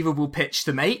believable pitch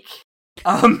to make.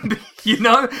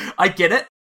 I get it.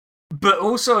 But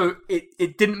also,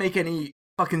 it didn't make any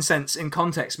fucking sense in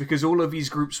context because all of these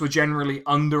groups were generally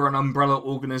under an umbrella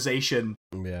organization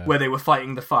where they were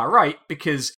fighting the far right,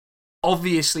 because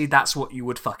obviously that's what you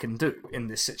would fucking do in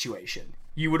this situation.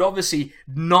 You would obviously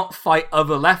not fight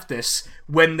other leftists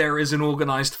when there is an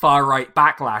organized far right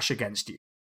backlash against you.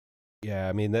 Yeah,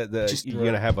 I mean, you're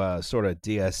going to have a sort of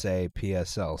DSA,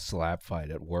 PSL slap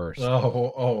fight at worst.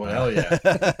 Oh, hell yeah.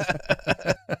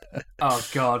 Oh,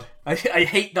 God. I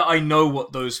hate that I know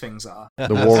what those things are.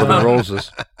 The War of the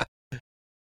Roses.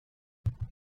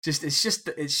 It's just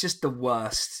the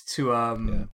worst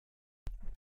to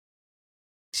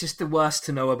It's just the worst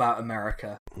to know about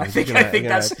America. I think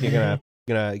that's you're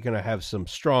gonna have some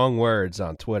strong words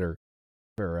on Twitter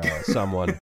for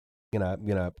someone.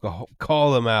 Gonna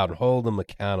call them out, hold them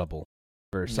accountable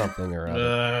for something or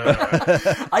other.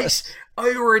 I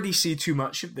already see too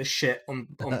much of this shit on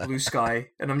Blue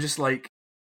Sky, and I'm just like,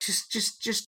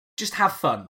 just have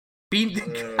fun.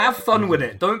 Have fun with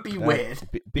it. Don't be weird.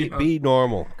 Be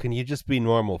normal. Can you just be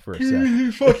normal for a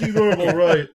second? Fucking normal,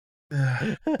 right?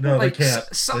 No, like, they can't.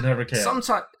 They never can.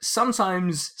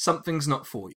 Sometimes something's not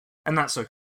for you, and that's okay.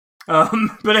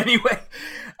 But anyway,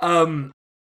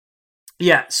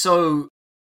 yeah. So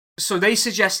they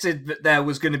suggested that there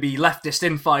was going to be leftist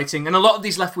infighting, and a lot of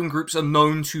these left-wing groups are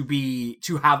known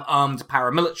to have armed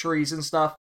paramilitaries and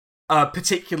stuff.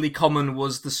 Particularly common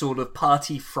was the sort of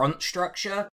party front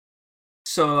structure.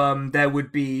 So there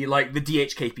would be like the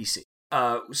DHKPC.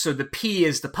 So the P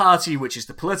is the party, which is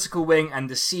the political wing, and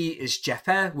the C is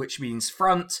cephe, which means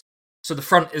front. So the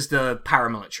front is the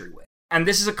paramilitary wing. And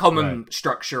this is a common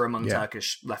structure among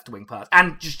Turkish left-wing parties,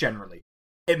 and just generally.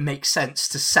 It makes sense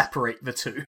to separate the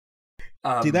two.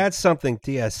 See, that's something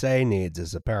TSA needs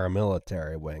as a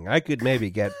paramilitary wing. I could maybe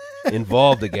get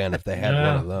involved again if they had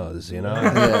one of those, you know?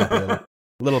 A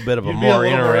little bit of a more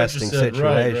interesting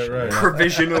situation. Right.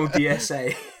 Provisional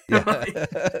DSA.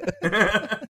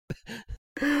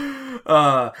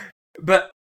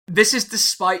 But this is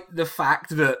despite the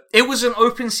fact that it was an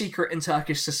open secret in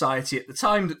Turkish society at the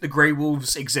time that the Grey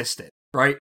Wolves existed,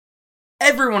 right?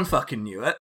 Everyone fucking knew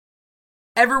it.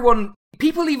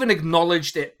 People even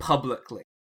acknowledged it publicly.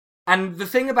 And the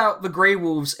thing about the Grey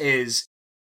Wolves is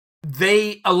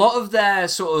a lot of their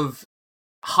sort of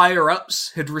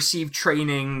higher-ups had received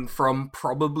training from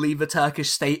probably the Turkish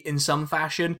state in some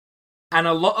fashion. And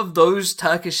a lot of those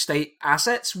Turkish state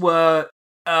assets were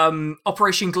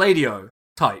Operation Gladio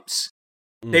types.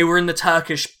 They were in the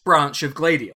Turkish branch of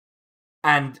Gladio.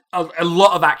 And a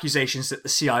lot of accusations that the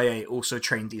CIA also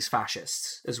trained these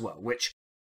fascists as well, which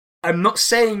I'm not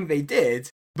saying they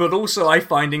did, but also I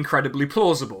find incredibly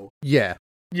plausible. Yeah.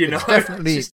 You know?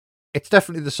 It's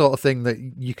definitely the sort of thing that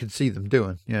you can see them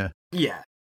doing, yeah. Yeah.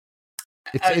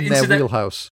 It's in their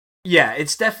wheelhouse. Yeah,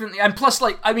 it's definitely... And plus,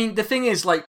 like, I mean, the thing is,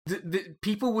 like, the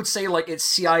people would say, like, it's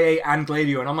CIA and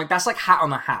Gladio, and I'm like, that's like hat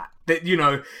on a hat. That, you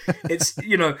know, it's,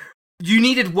 you know... You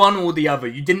needed one or the other.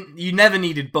 You never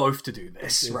needed both to do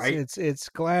this, right? It's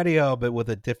Gladio, but with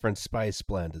a different spice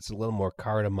blend. It's a little more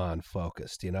cardamom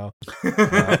focused, you know.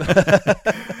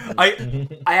 I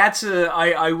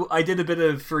did a bit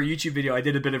of, for a YouTube video, I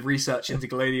did a bit of research into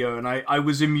Gladio, and I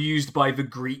was amused by the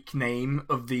Greek name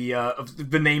of the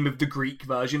name of the Greek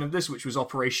version of this, which was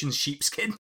Operation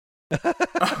Sheepskin.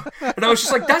 And I was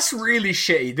just like, that's really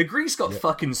shitty. The Greeks got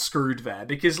fucking screwed there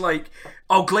because, like,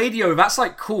 Gladio, that's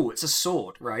like cool, it's a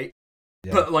sword, right?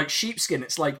 But like sheepskin,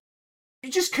 it's like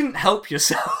you just couldn't help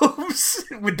yourselves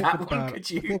with that one, could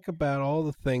you? Think about all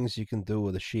the things you can do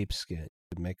with a sheepskin. You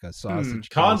could make a sausage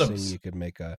condoms. Casing, you could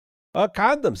make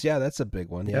condoms. Yeah, that's a big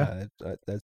one. Yeah,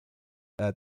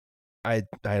 I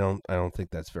don't think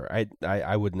that's fair.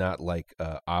 I would not like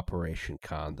Operation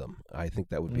Condom. I think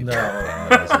that would be No.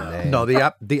 bad as a name. No,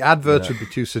 the adverts would be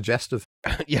too suggestive.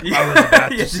 Yeah, I was about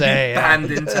to Yeah, say banned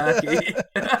in Turkey.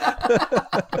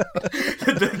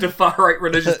 the far right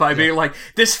religious by being like,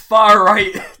 this far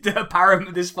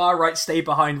right stay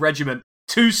behind regiment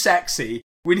too sexy.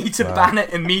 We need to Wow. ban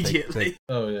it immediately.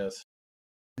 Oh yes.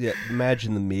 Yeah,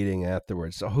 imagine the meeting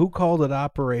afterwards. So who called it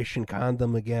Operation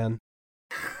Condom again?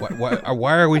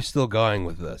 Why are we still going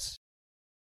with this?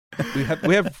 We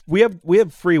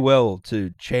have free will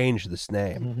to change this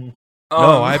name.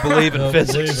 No, I believe in Don't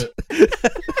physics.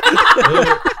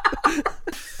 believe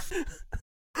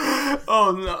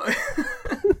Oh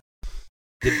no.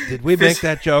 Did we make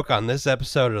that joke on this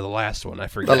episode or the last one? I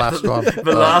forget. The last one.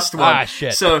 The last one. Ah,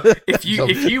 shit. So if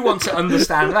you want to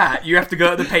understand that, you have to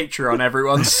go to the Patreon,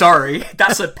 everyone. Sorry.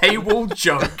 That's a paywall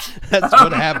joke. That's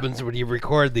what happens when you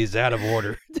record these out of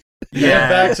order. Yeah,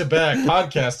 back to back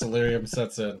podcast delirium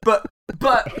sets in. But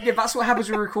yeah, that's what happens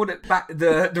when we record it back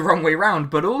the wrong way round.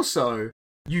 But also,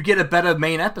 you get a better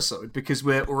main episode because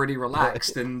we're already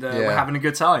relaxed and we're Yeah. having a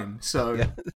good time. So, Yeah.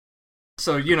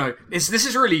 so you know, this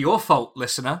is really your fault,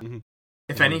 listener. Mhm.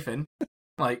 If Mhm. anything,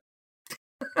 like,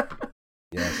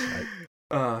 Yes,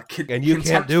 and you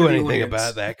can't do anything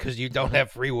about that because you don't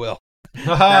have free will.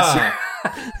 Haha.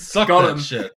 Suck Got that him.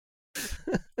 shit.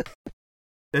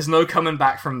 There's no coming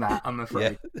back from that, I'm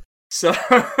afraid. Yeah. So,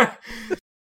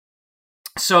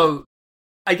 so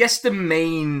I guess the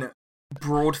main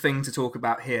broad thing to talk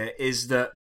about here is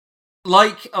that,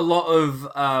 like a lot of,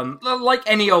 like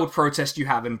any old protest you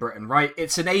have in Britain, right?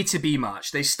 It's an A to B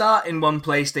march. They start in one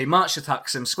place, they march to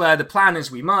Taksim Square. The plan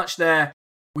is we march there,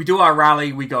 we do our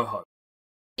rally, we go home.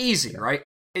 Easy, right?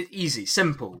 Easy,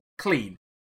 simple, clean.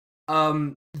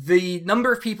 The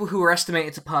number of people who are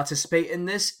estimated to participate in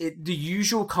this, the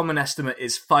usual common estimate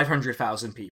is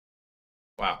 500,000 people,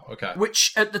 Wow. Okay.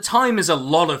 which at the time is a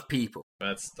lot of people.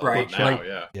 That's a Right, lot now. like-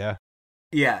 Yeah. Yeah.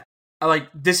 Yeah. Like,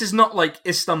 this is not like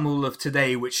Istanbul of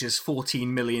today, which is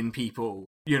 14 million people.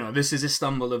 You know, this is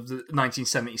Istanbul of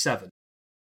 1977.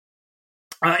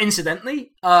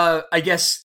 Incidentally, I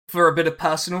guess for a bit of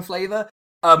personal flavor,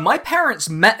 my parents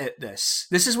met at this.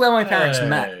 This is where my parents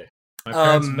met. Hey. My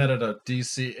parents Um, met at a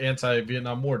DC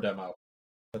anti-Vietnam War demo.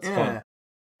 That's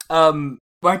fun.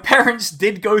 My parents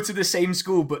did go to the same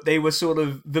school, but they were sort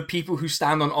of the people who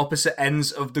stand on opposite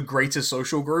ends of the greater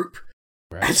social group.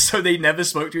 And Right. so they never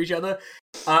spoke to each other.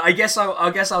 I guess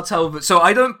I'll tell. But so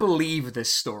I don't believe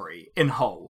this story in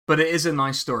whole, but it is a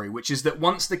nice story, which is that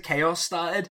once the chaos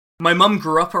started, my mum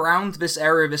grew up around this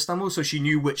area of Istanbul, so she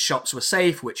knew which shops were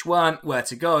safe, which weren't, where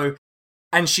to go,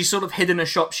 and she sort of hid in a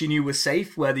shop she knew was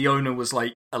safe, where the owner was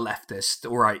like a leftist,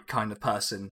 alright kind of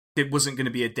person. It wasn't going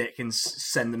to be a dick and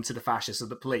send them to the fascists or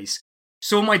the police.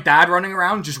 Saw my dad running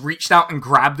around, just reached out and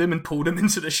grabbed him and pulled him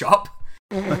into the shop,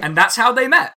 and that's how they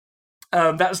met.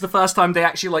 That was the first time they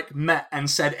actually like met and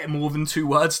said more than 2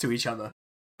 words to each other.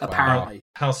 Apparently,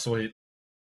 How sweet.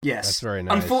 yes. That's very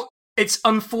nice. It's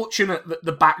unfortunate that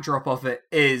the backdrop of it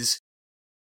is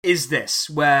this,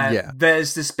 where Yeah.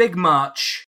 there's this big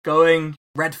march going,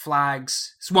 red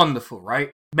flags. It's wonderful,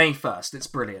 right? May 1st, it's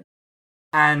brilliant.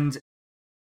 And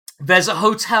there's a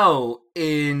hotel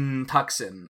in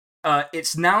Taksim.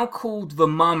 It's now called the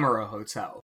Marmara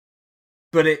Hotel,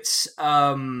 but it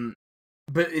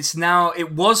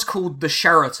was called the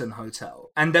Sheraton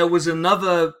Hotel, and there was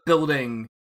another building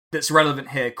that's relevant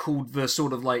here called the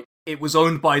sort of like, it was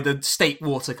owned by the state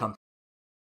water company,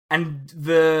 and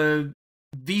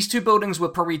these two buildings were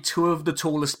probably 2 of the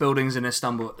tallest buildings in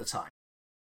Istanbul at the time.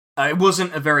 It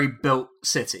wasn't a very built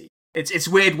city. It's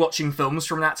weird watching films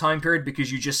from that time period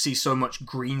because you just see so much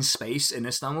green space in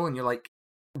Istanbul, and you're like,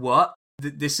 what?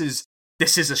 This is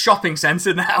a shopping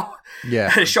center now.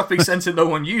 Yeah. A shopping center no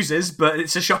one uses, but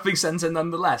it's a shopping center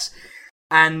nonetheless.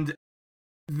 And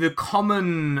the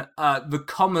common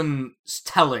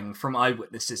telling from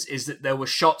eyewitnesses is that there were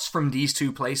shots from these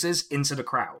 2 places into the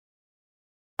crowd.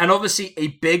 And obviously a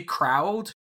big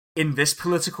crowd in this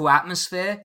political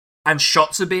atmosphere and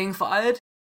shots are being fired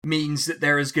means that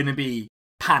there is going to be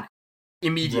panic.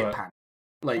 Immediate Right. panic.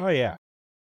 Like, Oh yeah.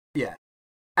 yeah.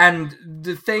 And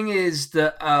the thing is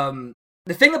that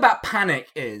the thing about panic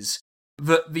is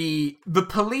that the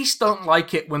police don't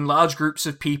like it when large groups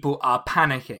of people are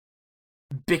panicking,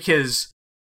 because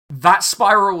that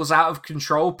spirals out of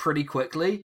control pretty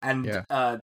quickly. And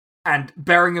and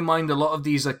bearing in mind a lot of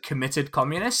these are committed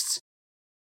communists,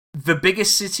 the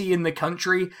biggest city in the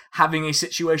country having a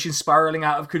situation spiraling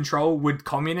out of control with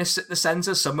communists at the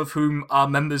center, some of whom are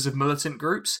members of militant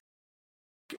groups,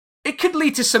 it could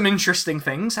lead to some interesting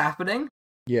things happening.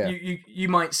 Yeah. you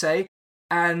might say.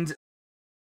 And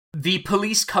the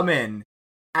police come in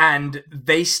and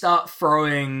they start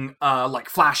throwing like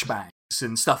flashbangs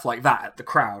and stuff like that at the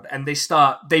crowd, and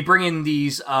they bring in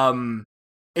these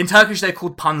in Turkish they're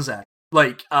called panzer,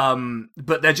 like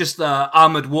but they're just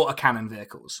armored water cannon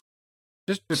vehicles.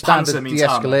 Just The standard panzer means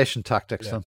de-escalation tactics.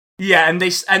 Yeah. Then. Yeah, and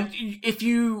if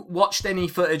you watched any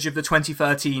footage of the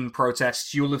 2013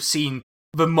 protests, you'll have seen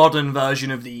the modern version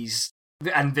of these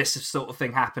and this sort of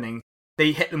thing happening.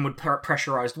 They hit them with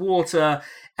pressurized water,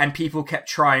 and people kept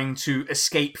trying to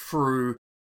escape through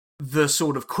the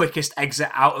sort of quickest exit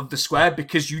out of the square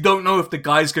because you don't know if the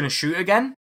guy's going to shoot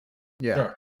again. Yeah.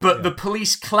 Sure. But Yeah. the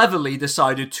police cleverly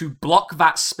decided to block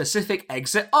that specific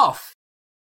exit off.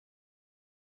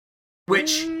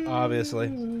 Which, Obviously.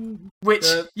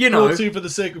 you know, Cruelty for the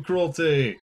sake of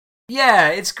cruelty. yeah,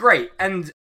 it's great.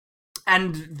 And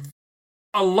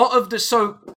a lot of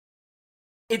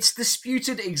it's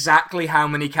disputed exactly how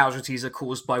many casualties are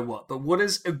caused by what, but what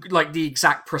is like the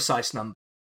exact precise number?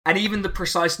 And even the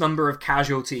precise number of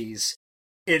casualties,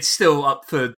 it's still up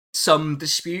for some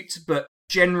dispute, but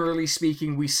generally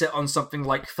speaking, we sit on something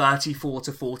like 34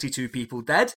 to 42 people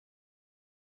dead.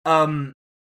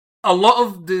 A lot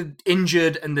of the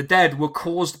injured and the dead were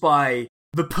caused by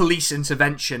the police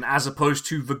intervention as opposed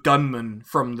to the gunmen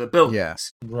from the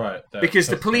buildings. Yeah. Right. Because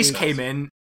the police came in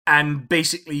and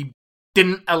basically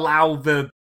didn't allow the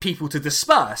people to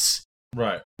disperse,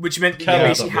 Right. which meant that you Kettle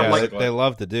basically them, had like... they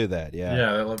love to do that.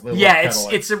 Yeah. Yeah.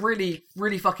 it's a really,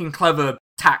 really fucking clever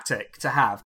tactic to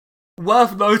have.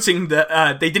 Worth noting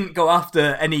that they didn't go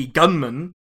after any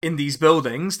gunmen in these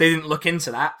buildings. They didn't look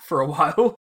into that for a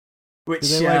while. Which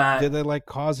Did they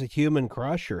cause a human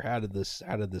crush, or how did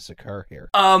this occur here?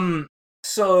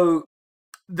 So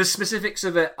the specifics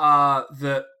of it are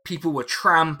that people were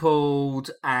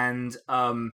trampled, and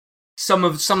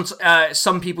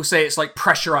some people say it's like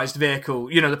pressurized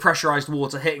vehicle. You know, the pressurized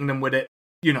water hitting them with it.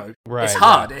 You know, Right, it's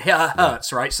hard. yeah. It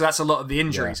hurts, right? So that's a lot of the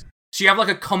injuries. So you have like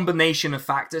a combination of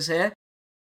factors here.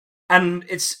 And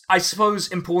it's, I suppose,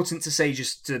 important to say,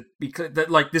 just to be clear, that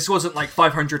like this wasn't like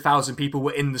 500,000 people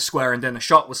were in the square and then a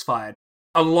shot was fired.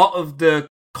 A lot of the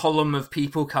column of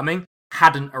people coming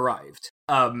hadn't arrived.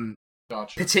 Gotcha.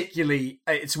 Particularly,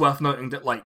 it's worth noting that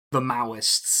like the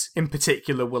Maoists in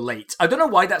particular were late. I don't know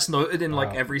why that's noted in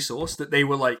like every source that they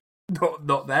were like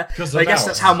not there. Because I guess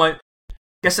that's how my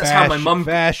mum.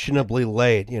 Fashionably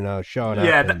late, showing up.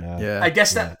 Yeah, and, I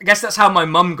guess that's how my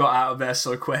mum got out of there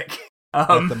so quick.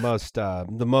 Like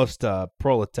the most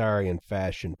proletarian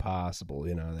fashion possible,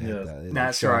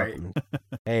 That's show up right. and,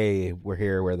 hey, we're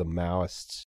here. We're the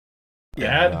Maoists.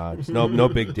 Yeah. It's no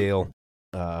big deal.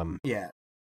 Yeah.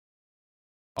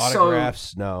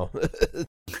 Autographs, no.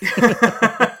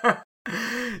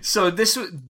 So this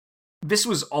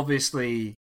was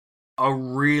obviously a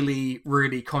really,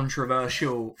 really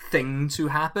controversial thing to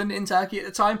happen in Turkey at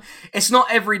the time. It's not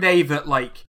every day that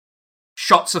like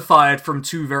shots are fired from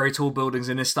two very tall buildings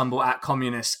in Istanbul at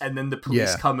communists, and then the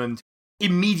police come and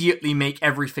immediately make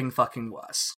everything fucking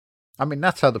worse. I mean,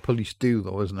 that's how the police do,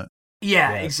 though, isn't it?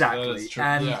 Yeah, Yeah, exactly. That is true.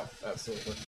 And Yeah,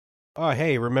 absolutely. Oh,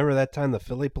 hey, remember that time the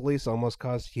Philly police almost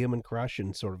caused a human crush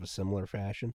in sort of a similar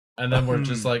fashion? And then we're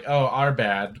just like, oh, our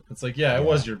bad. It's like, yeah, it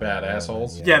was your bad,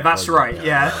 assholes. Yeah, that's right,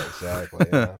 yeah. Exactly.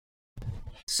 Yeah.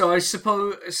 So I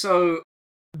suppose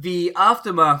the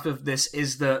aftermath of this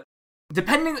is that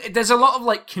there's a lot of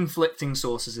like conflicting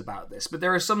sources about this, but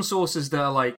there are some sources that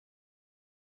are like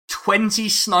 20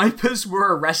 snipers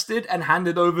were arrested and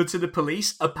handed over to the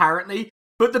police, apparently,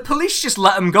 but the police just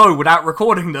let them go without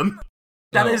recording them.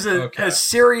 That is a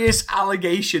serious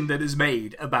allegation that is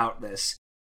made about this.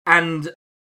 And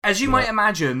as you might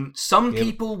imagine, some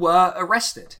people were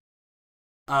arrested.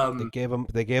 They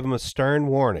gave him a stern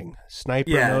warning.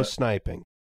 Sniper, no sniping.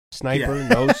 Sniper,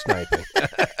 no sniping.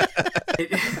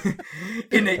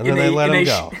 And then they let him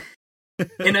go.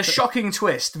 In a shocking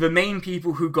twist, the main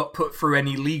people who got put through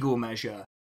any legal measure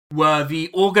were the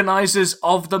organizers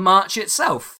of the march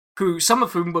itself, some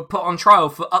of whom were put on trial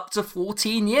for up to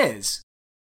 14 years.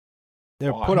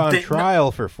 They're put on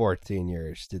trial for 14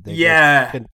 years. Did they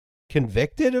get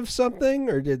convicted of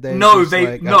something, or did they?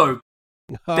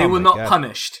 They were not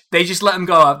punished. They just let them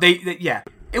go out.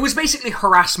 It was basically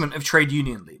harassment of trade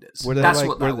union leaders. That's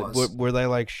what that was. Were they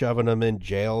like shoving them in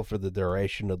jail for the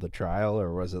duration of the trial,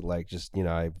 or was it like just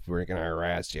we're going to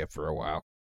harass you for a while?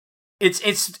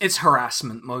 It's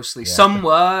harassment mostly. Yeah. Some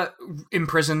were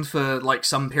imprisoned for like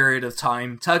some period of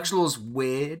time. Turkish law's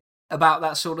weird about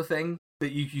that sort of thing,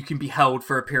 that you can be held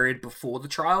for a period before the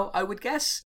trial, I would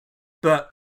guess. But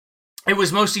it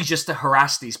was mostly just to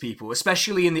harass these people,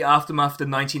 especially in the aftermath of the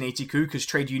 1980 coup, because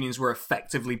trade unions were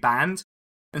effectively banned.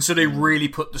 And so they really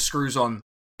put the screws on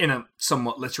in a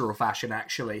somewhat literal fashion,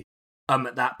 actually,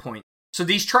 at that point. So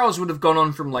these trials would have gone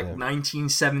on from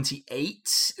 1978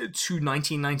 to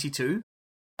 1992.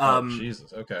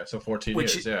 Jesus. Okay, so 14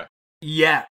 years, yeah.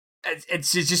 Yeah. It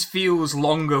just feels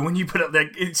longer when you put up there.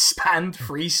 It spanned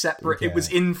three separate... It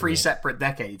was in three separate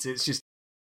decades. It's just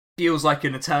feels like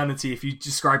an eternity if you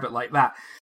describe it like that.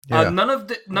 Yeah. None of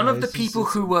the people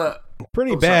who were...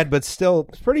 Pretty bad, but still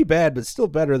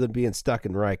better than being stuck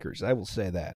in Rikers. I will say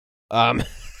that.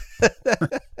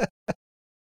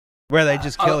 Where they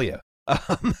just kill you.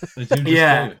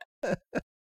 Yeah.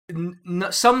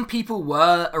 Some people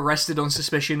were arrested on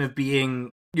suspicion of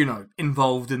being,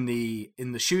 involved in the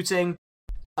shooting.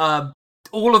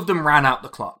 All of them ran out the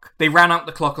clock. They ran out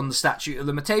the clock on the statute of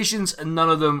limitations, and none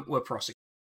of them were prosecuted.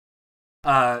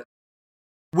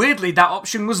 Weirdly, that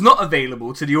option was not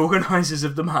available to the organizers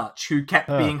of the march, who kept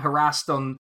being harassed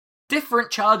on different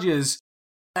charges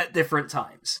at different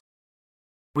times.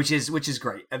 Which is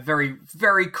great. A very,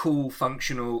 very cool,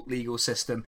 functional legal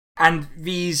system. And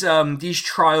these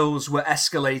trials were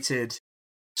escalated.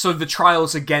 So the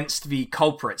trials against the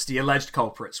culprits, the alleged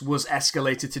culprits, was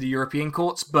escalated to the European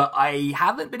courts, but I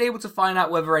haven't been able to find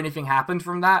out whether anything happened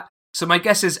from that. So my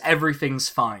guess is everything's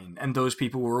fine, and those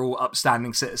people were all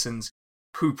upstanding citizens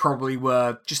who probably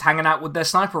were just hanging out with their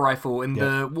sniper rifle in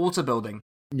the water building.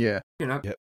 Yeah.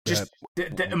 Just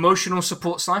the emotional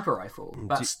support sniper rifle.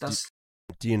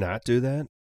 Do you not do that?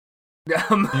 You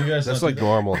guys That's like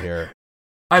normal here.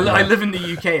 I live in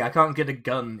the UK. I can't get a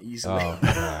gun easily.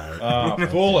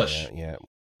 Foolish. Yeah.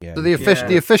 So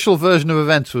the official version of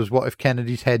events was, what if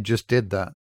Kennedy's head just did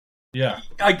that? Yeah.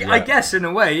 I guess in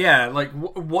a way, yeah. Like,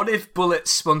 what if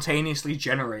bullets spontaneously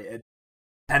generated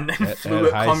and then flew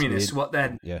at communists? Speed. What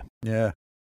then? Yeah.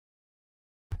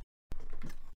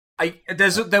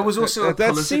 There was also a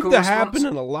that political seemed to response. happen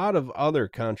in a lot of other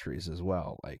countries as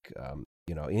well, like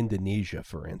Indonesia,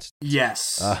 for instance.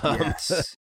 Yes.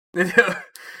 Yes.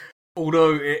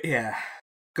 Although,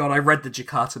 God, I read the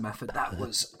Jakarta Method. That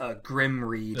was a grim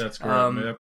read. That's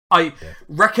great. I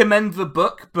recommend the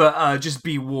book, but just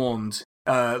be warned,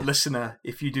 listener,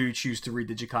 if you do choose to read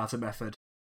the Jakarta Method,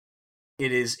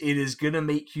 it is gonna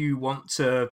make you want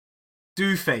to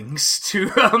do things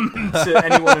to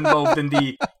anyone involved in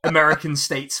the American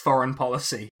state's foreign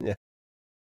policy. Yeah.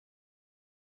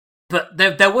 But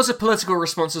there was a political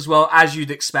response as well, as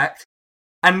you'd expect.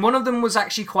 And one of them was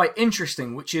actually quite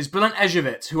interesting, which is Bülent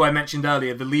Ecevit, who I mentioned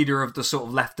earlier, the leader of the sort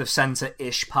of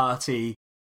left-of-centre-ish party,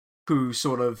 who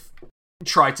sort of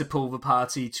tried to pull the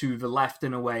party to the left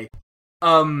in a way.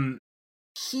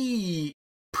 He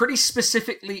pretty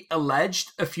specifically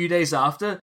alleged a few days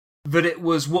after that it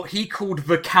was what he called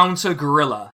the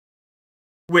counter-guerrilla,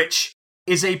 which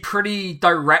is a pretty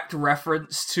direct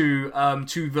reference to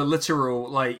the literal,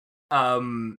 like,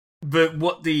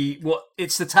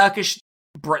 it's the Turkish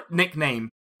nickname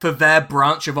for their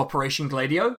branch of Operation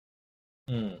Gladio.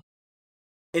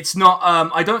 It's not,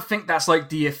 I don't think that's like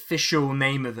the official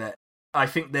name of it. I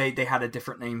think they had a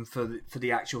different name for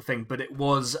the actual thing, but it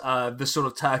was the sort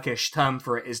of Turkish term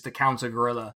for it is the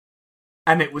counter-guerrilla.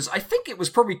 And I think it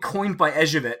was probably coined by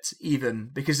Ecevit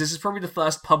even, because this is probably the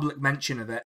first public mention of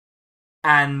it.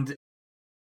 And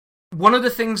one of the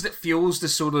things that fuels the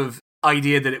sort of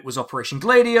idea that it was Operation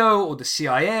Gladio or the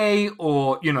CIA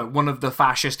or, one of the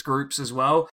fascist groups as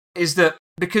well, is that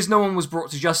because no one was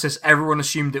brought to justice, everyone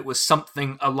assumed it was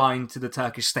something aligned to the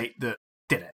Turkish state that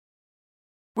did it.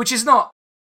 Which is not...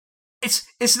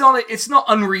 It's not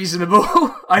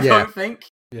unreasonable, I don't think.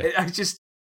 Yeah.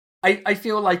 I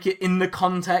feel like in the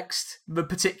context, the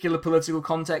particular political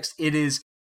context, it is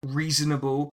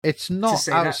reasonable. It's not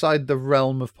outside the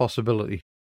realm of possibility.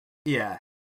 Yeah.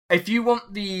 If you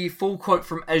want the full quote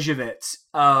from Ecevit,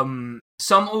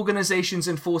 some organizations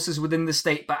and forces within the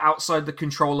state but outside the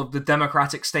control of the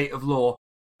democratic state of law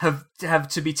have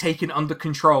to be taken under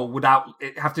control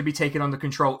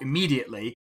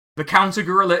immediately. The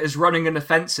counter-guerrilla is running an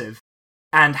offensive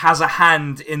and has a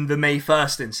hand in the May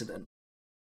 1st incident.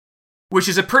 Which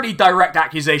is a pretty direct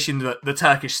accusation that the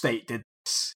Turkish state did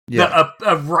this. Yeah.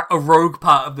 That a rogue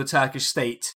part of the Turkish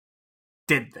state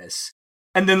did this.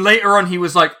 And then later on he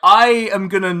was like, I am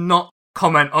gonna not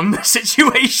comment on the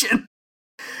situation.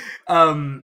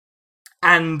 And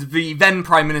the then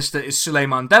Prime Minister is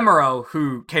Süleyman Demirel,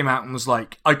 who came out and was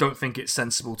like, I don't think it's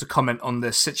sensible to comment on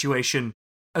this situation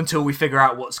until we figure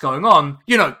out what's going on.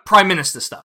 Prime Minister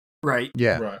stuff, right?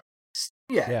 Yeah. Right.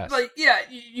 Yeah, Yes. like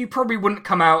you probably wouldn't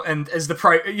come out and as the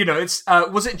it's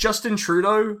was it Justin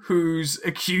Trudeau who's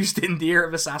accused India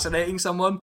of assassinating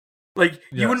someone? Like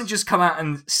you Yes. wouldn't just come out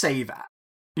and say that,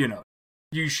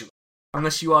 usually,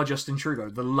 unless you are Justin Trudeau,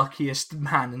 the luckiest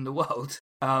man in the world.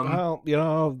 Well,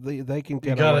 they can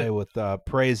get gotta- away with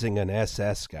praising an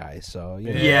SS guy, so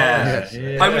Yeah.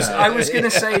 I was gonna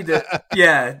say that.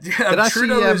 Yeah, Did I see?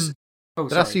 Trudeau is. Oh,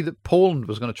 Did I sorry. see that Poland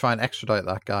was going to try and extradite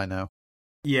that guy now?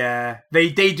 Yeah, they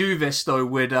do this though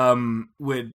with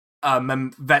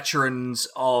veterans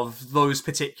of those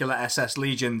particular SS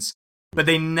legions, but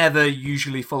they never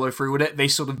usually follow through with it. They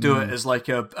sort of do it as like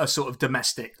a sort of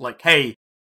domestic, like, hey,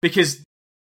 because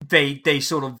they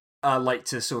sort of like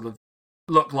to sort of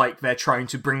look like they're trying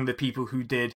to bring the people who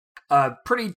did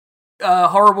pretty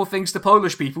horrible things to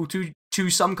Polish people to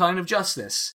some kind of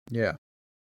justice. Yeah.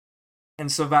 And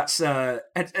so that's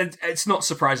it's not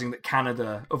surprising that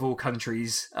Canada, of all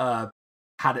countries,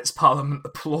 had its parliament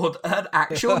applaud an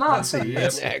actual Nazi. an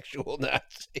actual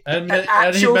Nazi. And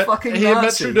actual fucking he met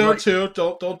Nazi, Trudeau like- too.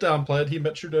 Don't downplay it. He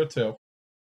met Trudeau too.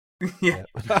 Yeah,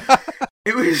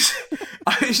 it was.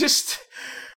 I just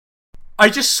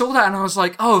saw that and I was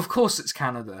like, oh, of course it's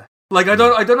Canada. Like I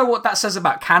don't know what that says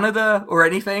about Canada or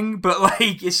anything, but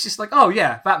like it's just like, oh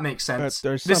yeah, that makes sense.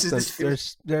 There's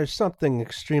something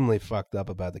extremely fucked up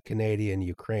about the Canadian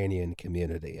Ukrainian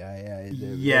community.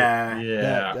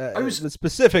 Yeah. I was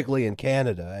specifically in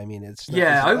Canada. I mean, it's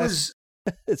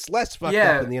it's less fucked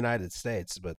up in the United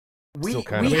States, but still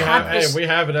kind of. We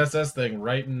have an SS thing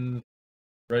right in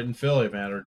Philly,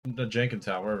 man, or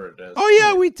Jenkintown, wherever it is. Oh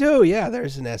yeah, we do. Yeah,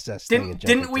 there's an SS thing.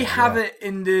 Didn't we have it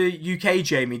in the UK,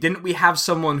 Jamie? Didn't we have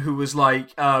someone who was like,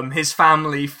 his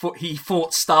family he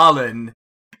fought Stalin,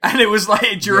 and it was like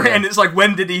and it's like,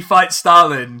 when did he fight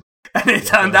Stalin? And it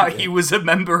turned out he was a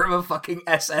member of a fucking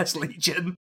SS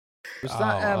Legion. Was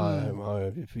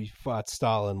that if he fought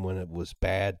Stalin when it was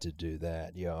bad to do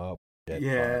that?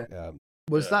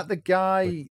 Was that the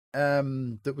guy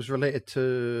that was related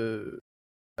to?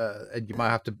 And you might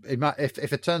have to.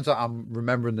 If it turns out I'm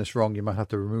remembering this wrong, you might have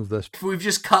to remove this. If we've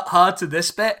just cut hard to this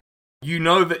bit, you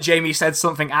know that Jamie said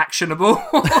something actionable,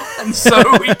 and so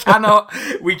we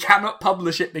cannot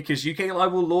publish it because UK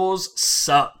libel laws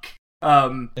suck.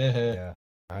 Yeah,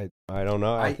 I don't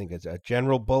know. I think it's a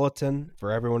general bulletin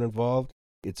for everyone involved.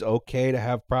 It's okay to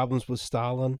have problems with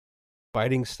Stalin.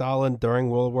 Fighting Stalin during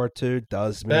World War II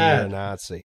does mean you're a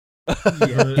Nazi.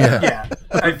 Yeah.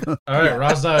 All right,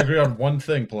 Roz and I agree on one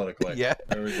thing politically. Yeah.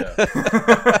 There we go.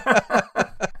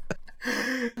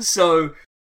 So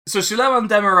Suleiman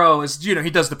Demirel is, he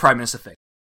does the Prime Minister thing.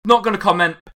 Not going to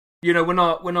comment. We're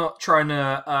not trying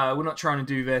to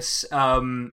do this.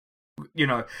 But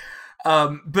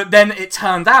then it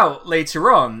turned out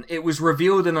later on, it was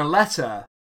revealed in a letter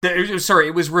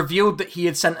it was revealed that he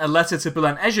had sent a letter to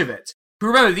Bülent Ecevit.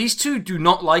 Remember, these two do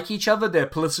not like each other. They're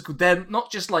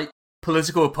not just like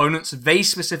political opponents. They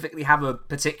specifically have a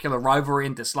particular rivalry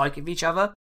and dislike of each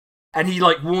other. And he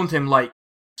warned him,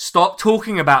 stop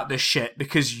talking about this shit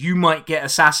because you might get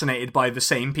assassinated by the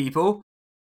same people.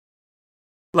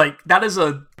 That is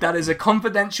a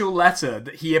confidential letter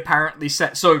that he apparently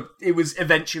sent. So it was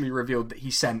eventually revealed that he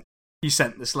sent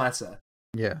this letter.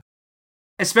 Yeah.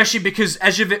 Especially because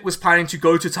Ecevit was planning to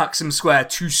go to Taksim Square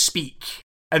to speak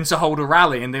and to hold a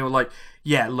rally, and they were like,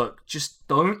 yeah, look, just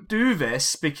don't do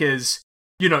this because,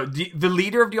 the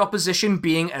leader of the opposition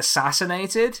being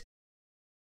assassinated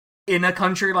in a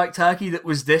country like Turkey that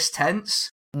was this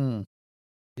tense. Mm.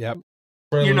 Yep.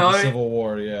 The Civil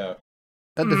War, yeah.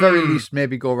 At the very least,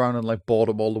 maybe go around and board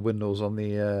up all the windows on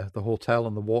the hotel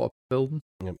and the water building.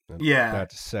 Yeah.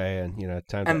 About to say, and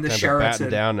time And the to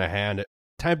Sheraton.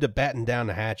 time to batten down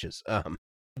the hatches. Yeah,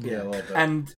 a little bit.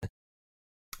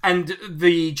 And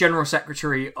the General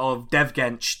Secretary of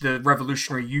Devgench, the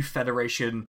Revolutionary Youth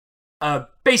Federation,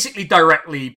 basically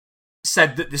directly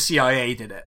said that the CIA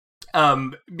did it.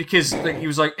 Because he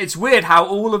was like, it's weird how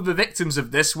all of the victims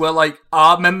of this were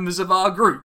are members of our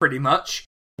group, pretty much.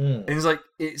 And he's like,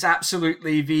 it's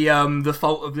absolutely the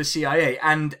fault of the CIA.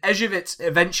 And Ecevit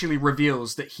eventually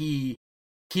reveals that he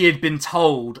had been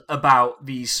told about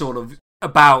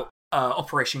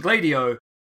Operation Gladio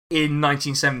in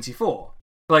 1974.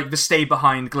 The stay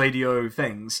behind Gladio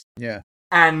things. Yeah.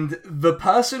 And the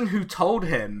person who told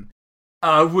him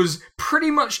was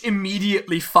pretty much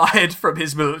immediately fired from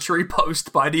his military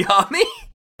post by the army.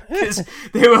 Because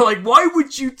they were like, why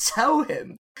would you tell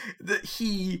him that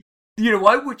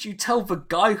why would you tell the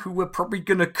guy who we're probably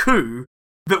gonna coup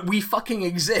that we fucking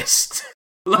exist?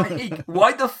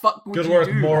 Why the fuck would Good you work,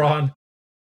 do moron. that?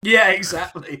 Yeah,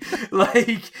 exactly.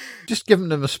 Just giving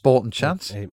them a sporting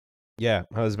chance. Yeah,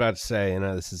 I was about to say,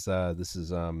 this is sort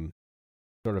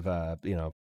of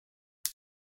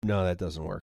no, that doesn't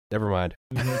work. Never mind.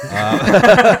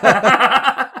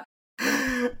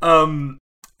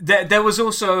 There was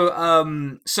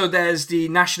also so there's the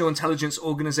National Intelligence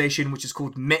Organization, which is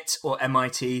called MIT or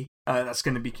MIT. That's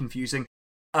going to be confusing.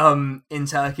 In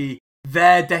Turkey,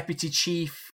 their deputy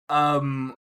chief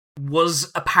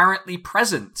was apparently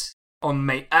present on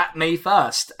May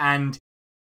 1st, and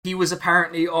he was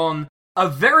apparently on a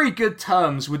very good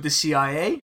terms with the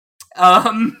CIA,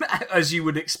 as you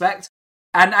would expect.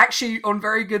 And actually on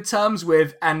very good terms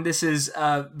with, and this is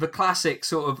the classic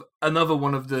sort of another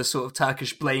one of the sort of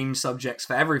Turkish blame subjects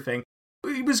for everything.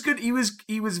 He was good. He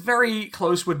was very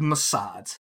close with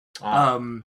Mossad,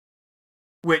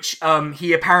 which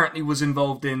he apparently was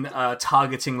involved in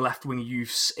targeting left-wing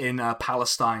youths in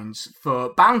Palestine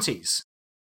for bounties.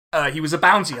 He was a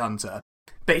bounty hunter,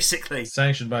 basically.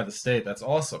 Sanctioned by the state. That's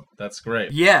awesome. That's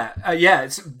great. Yeah.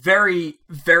 It's very,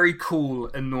 very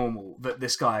cool and normal that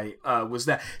this guy was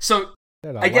there. So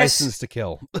I guess license to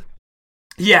kill.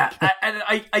 Yeah, and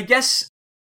I guess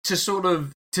to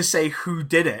say who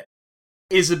did it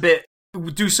is a bit,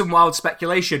 do some wild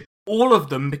speculation. All of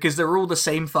them, because they're all the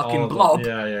same fucking blob.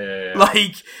 Yeah.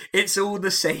 Like, it's all the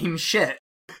same shit.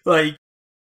 Like,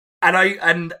 and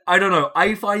I don't know,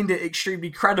 I find it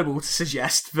extremely credible to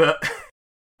suggest that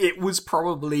it was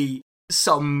probably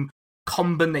some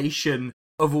combination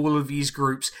of all of these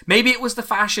groups. Maybe it was the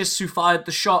fascists who fired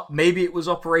the shot. Maybe it was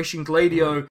Operation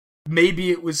Gladio. Maybe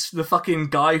it was the fucking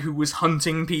guy who was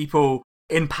hunting people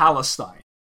in Palestine.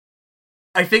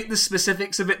 I think the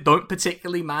specifics of it don't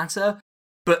particularly matter,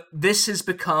 but this has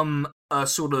become a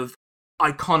sort of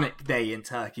iconic day in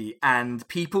Turkey, and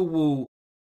people will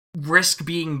risk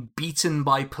being beaten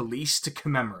by police to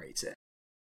commemorate it.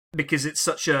 Because it's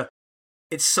such a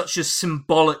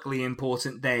symbolically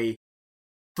important day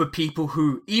for people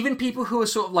who are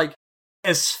sort of like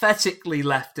aesthetically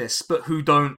leftist, but who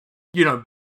don't,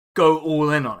 go all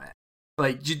in on it.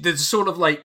 Like, there's sort of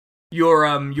like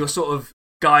your sort of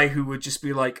guy who would just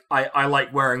be like, I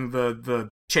like wearing the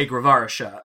Che Guevara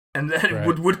shirt, and then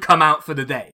Right. would come out for the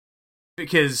day.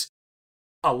 Because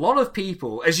a lot of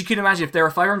people, as you can imagine, if there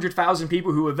are 500,000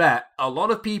 people who are there, a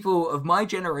lot of people of my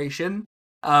generation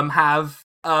have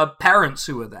parents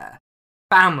who are there,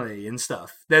 family and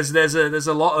stuff. There's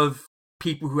a lot of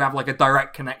people who have like a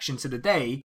direct connection to the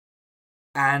day,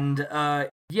 and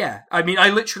yeah, I mean, I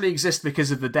literally exist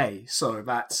because of the day, so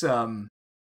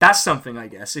that's something, I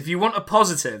guess. If you want a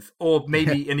positive, or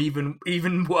maybe an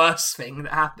even worse thing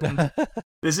that happened,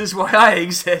 this is why I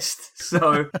exist.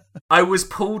 So I was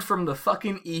pulled from the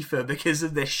fucking ether because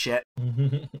of this shit.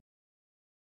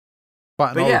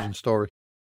 Quite an origin story.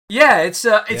 Yeah, it's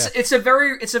a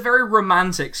very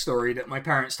romantic story that my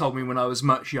parents told me when I was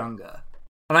much younger,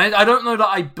 and I don't know that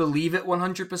I believe it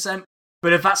 100%.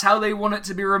 But if that's how they want it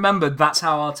to be remembered, that's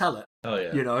how I'll tell it. Oh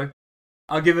yeah.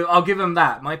 I'll give them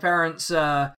that. My parents,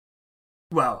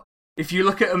 well, if you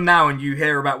look at them now and you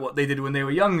hear about what they did when they were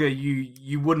younger,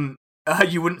 you wouldn't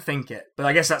think it. But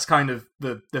I guess that's kind of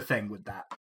the thing with that.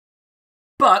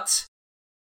 But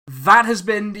that has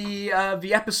been the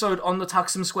episode on the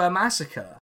Taksim Square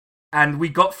massacre, and we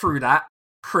got through that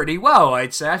pretty well,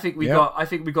 I'd say. I think we got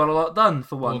a lot done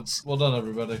for once. Well done,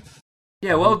 everybody.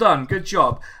 Yeah, well done. Good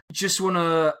job. Just want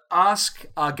to ask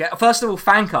our first of all,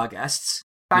 thank our guests.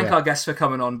 Thank our guests for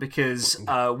coming on, because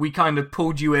we kind of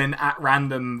pulled you in at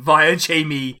random via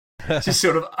Jamie. Just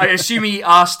sort of, I assume he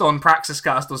asked on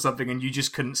Praxiscast or something, and you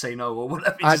just couldn't say no or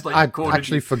whatever. I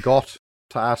actually forgot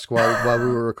to ask while we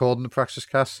were recording the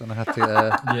Praxiscast, and I had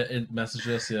to. It messaged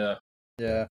us.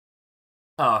 Yeah.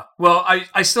 Oh, well,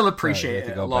 I still appreciate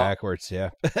to it go a lot. backwards. Yeah.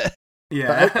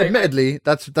 Yeah. But admittedly,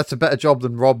 that's a better job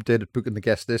than Rob did at booking the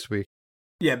guest this week.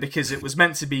 Yeah, because it was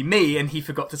meant to be me, and he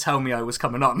forgot to tell me I was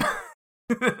coming on.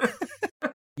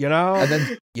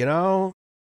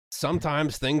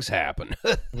 Sometimes things happen.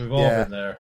 We've all been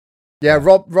there. Yeah,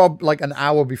 Rob, like an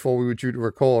hour before we were due to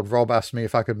record, Rob asked me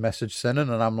if I could message Sinan,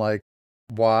 and I'm like,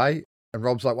 why? And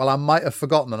Rob's like, well, I might have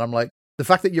forgotten. And I'm like, the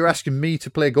fact that you're asking me to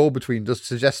play go-between does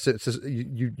suggest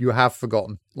you have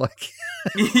forgotten. Like,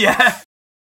 yeah.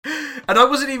 And I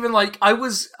wasn't even like, I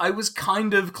was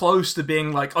kind of close to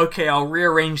being like, okay, I'll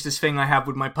rearrange this thing I have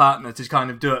with my partner to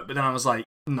kind of do it. But then I was like,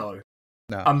 no,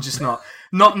 I'm just not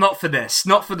for this,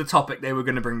 not for the topic they were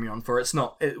going to bring me on for.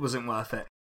 It wasn't worth it.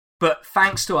 But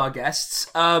thanks to our guests.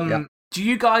 Do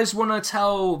you guys want to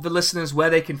tell the listeners where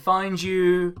they can find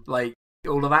you? Like,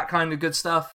 all of that kind of good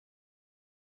stuff?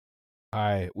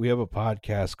 Hi, we have a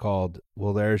podcast called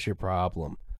Well, There's Your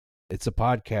Problem. It's a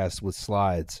podcast with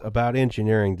slides about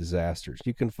engineering disasters.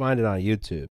 You can find it on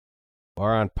YouTube.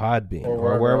 or on Podbean,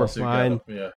 or wherever else you get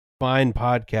them. fine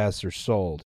podcasts are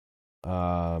sold.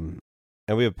 And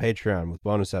we have Patreon with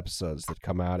bonus episodes that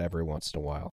come out every once in a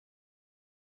while.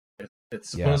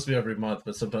 It's supposed to be every month,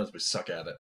 but sometimes we suck at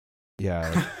it.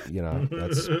 Yeah,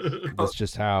 that's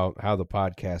just how the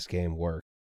podcast game works.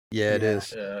 Yeah, it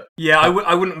is. Yeah,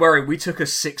 I wouldn't worry. We took a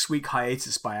 6-week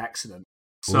hiatus by accident.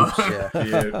 So, Oops,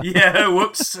 yeah. yeah,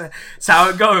 whoops. That's how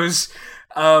it goes.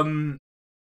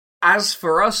 As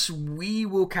for us, we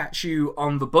will catch you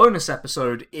on the bonus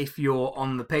episode if you're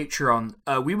on the Patreon.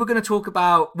 We were going to talk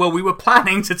about, we were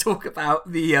planning to talk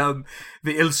about the Il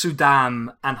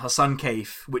Sudam and Hassan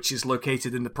Cave, which is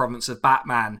located in the province of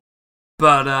Batman.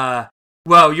 But,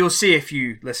 you'll see if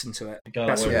you listen to it.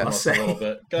 That's what I'll say. A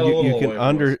little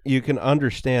bit. You can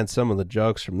understand some of the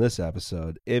jokes from this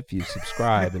episode if you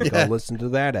subscribe and go listen to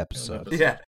that episode.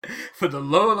 Yeah. For the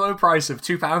low price of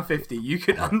 £2.50, you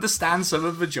can understand some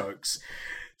of the jokes.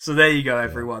 So there you go,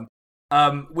 everyone.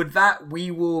 With that, we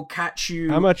will catch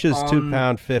you. How much is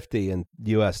 £2.50 in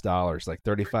US dollars? Like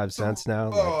 35 cents now?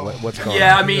 Like, what's going on?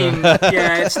 Yeah, I mean,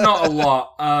 it's not a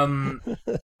lot.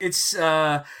 It's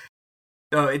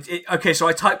okay, so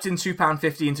I typed in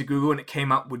 £2.50 into Google and it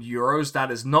came up with euros.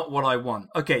 That is not what I want.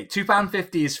 Okay,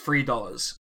 £2.50 is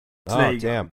 $3.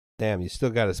 So damn, you still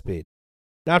got a speed.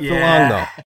 Not for long, though.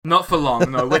 Not for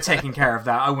long, no. We're taking care of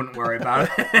that. I wouldn't worry about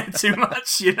it too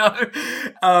much,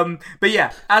 But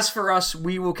yeah, as for us,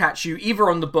 we will catch you either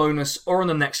on the bonus or on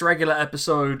the next regular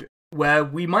episode where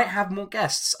we might have more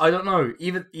guests. I don't know.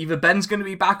 Either Ben's going to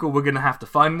be back or we're going to have to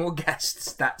find more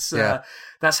guests. That's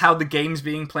how the game's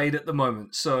being played at the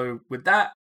moment. So with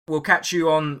that, we'll catch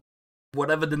you on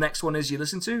whatever the next one is you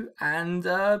listen to, and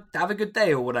have a good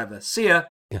day or whatever. See ya.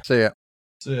 See ya.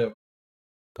 See ya.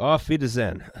 Auf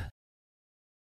Wiedersehen.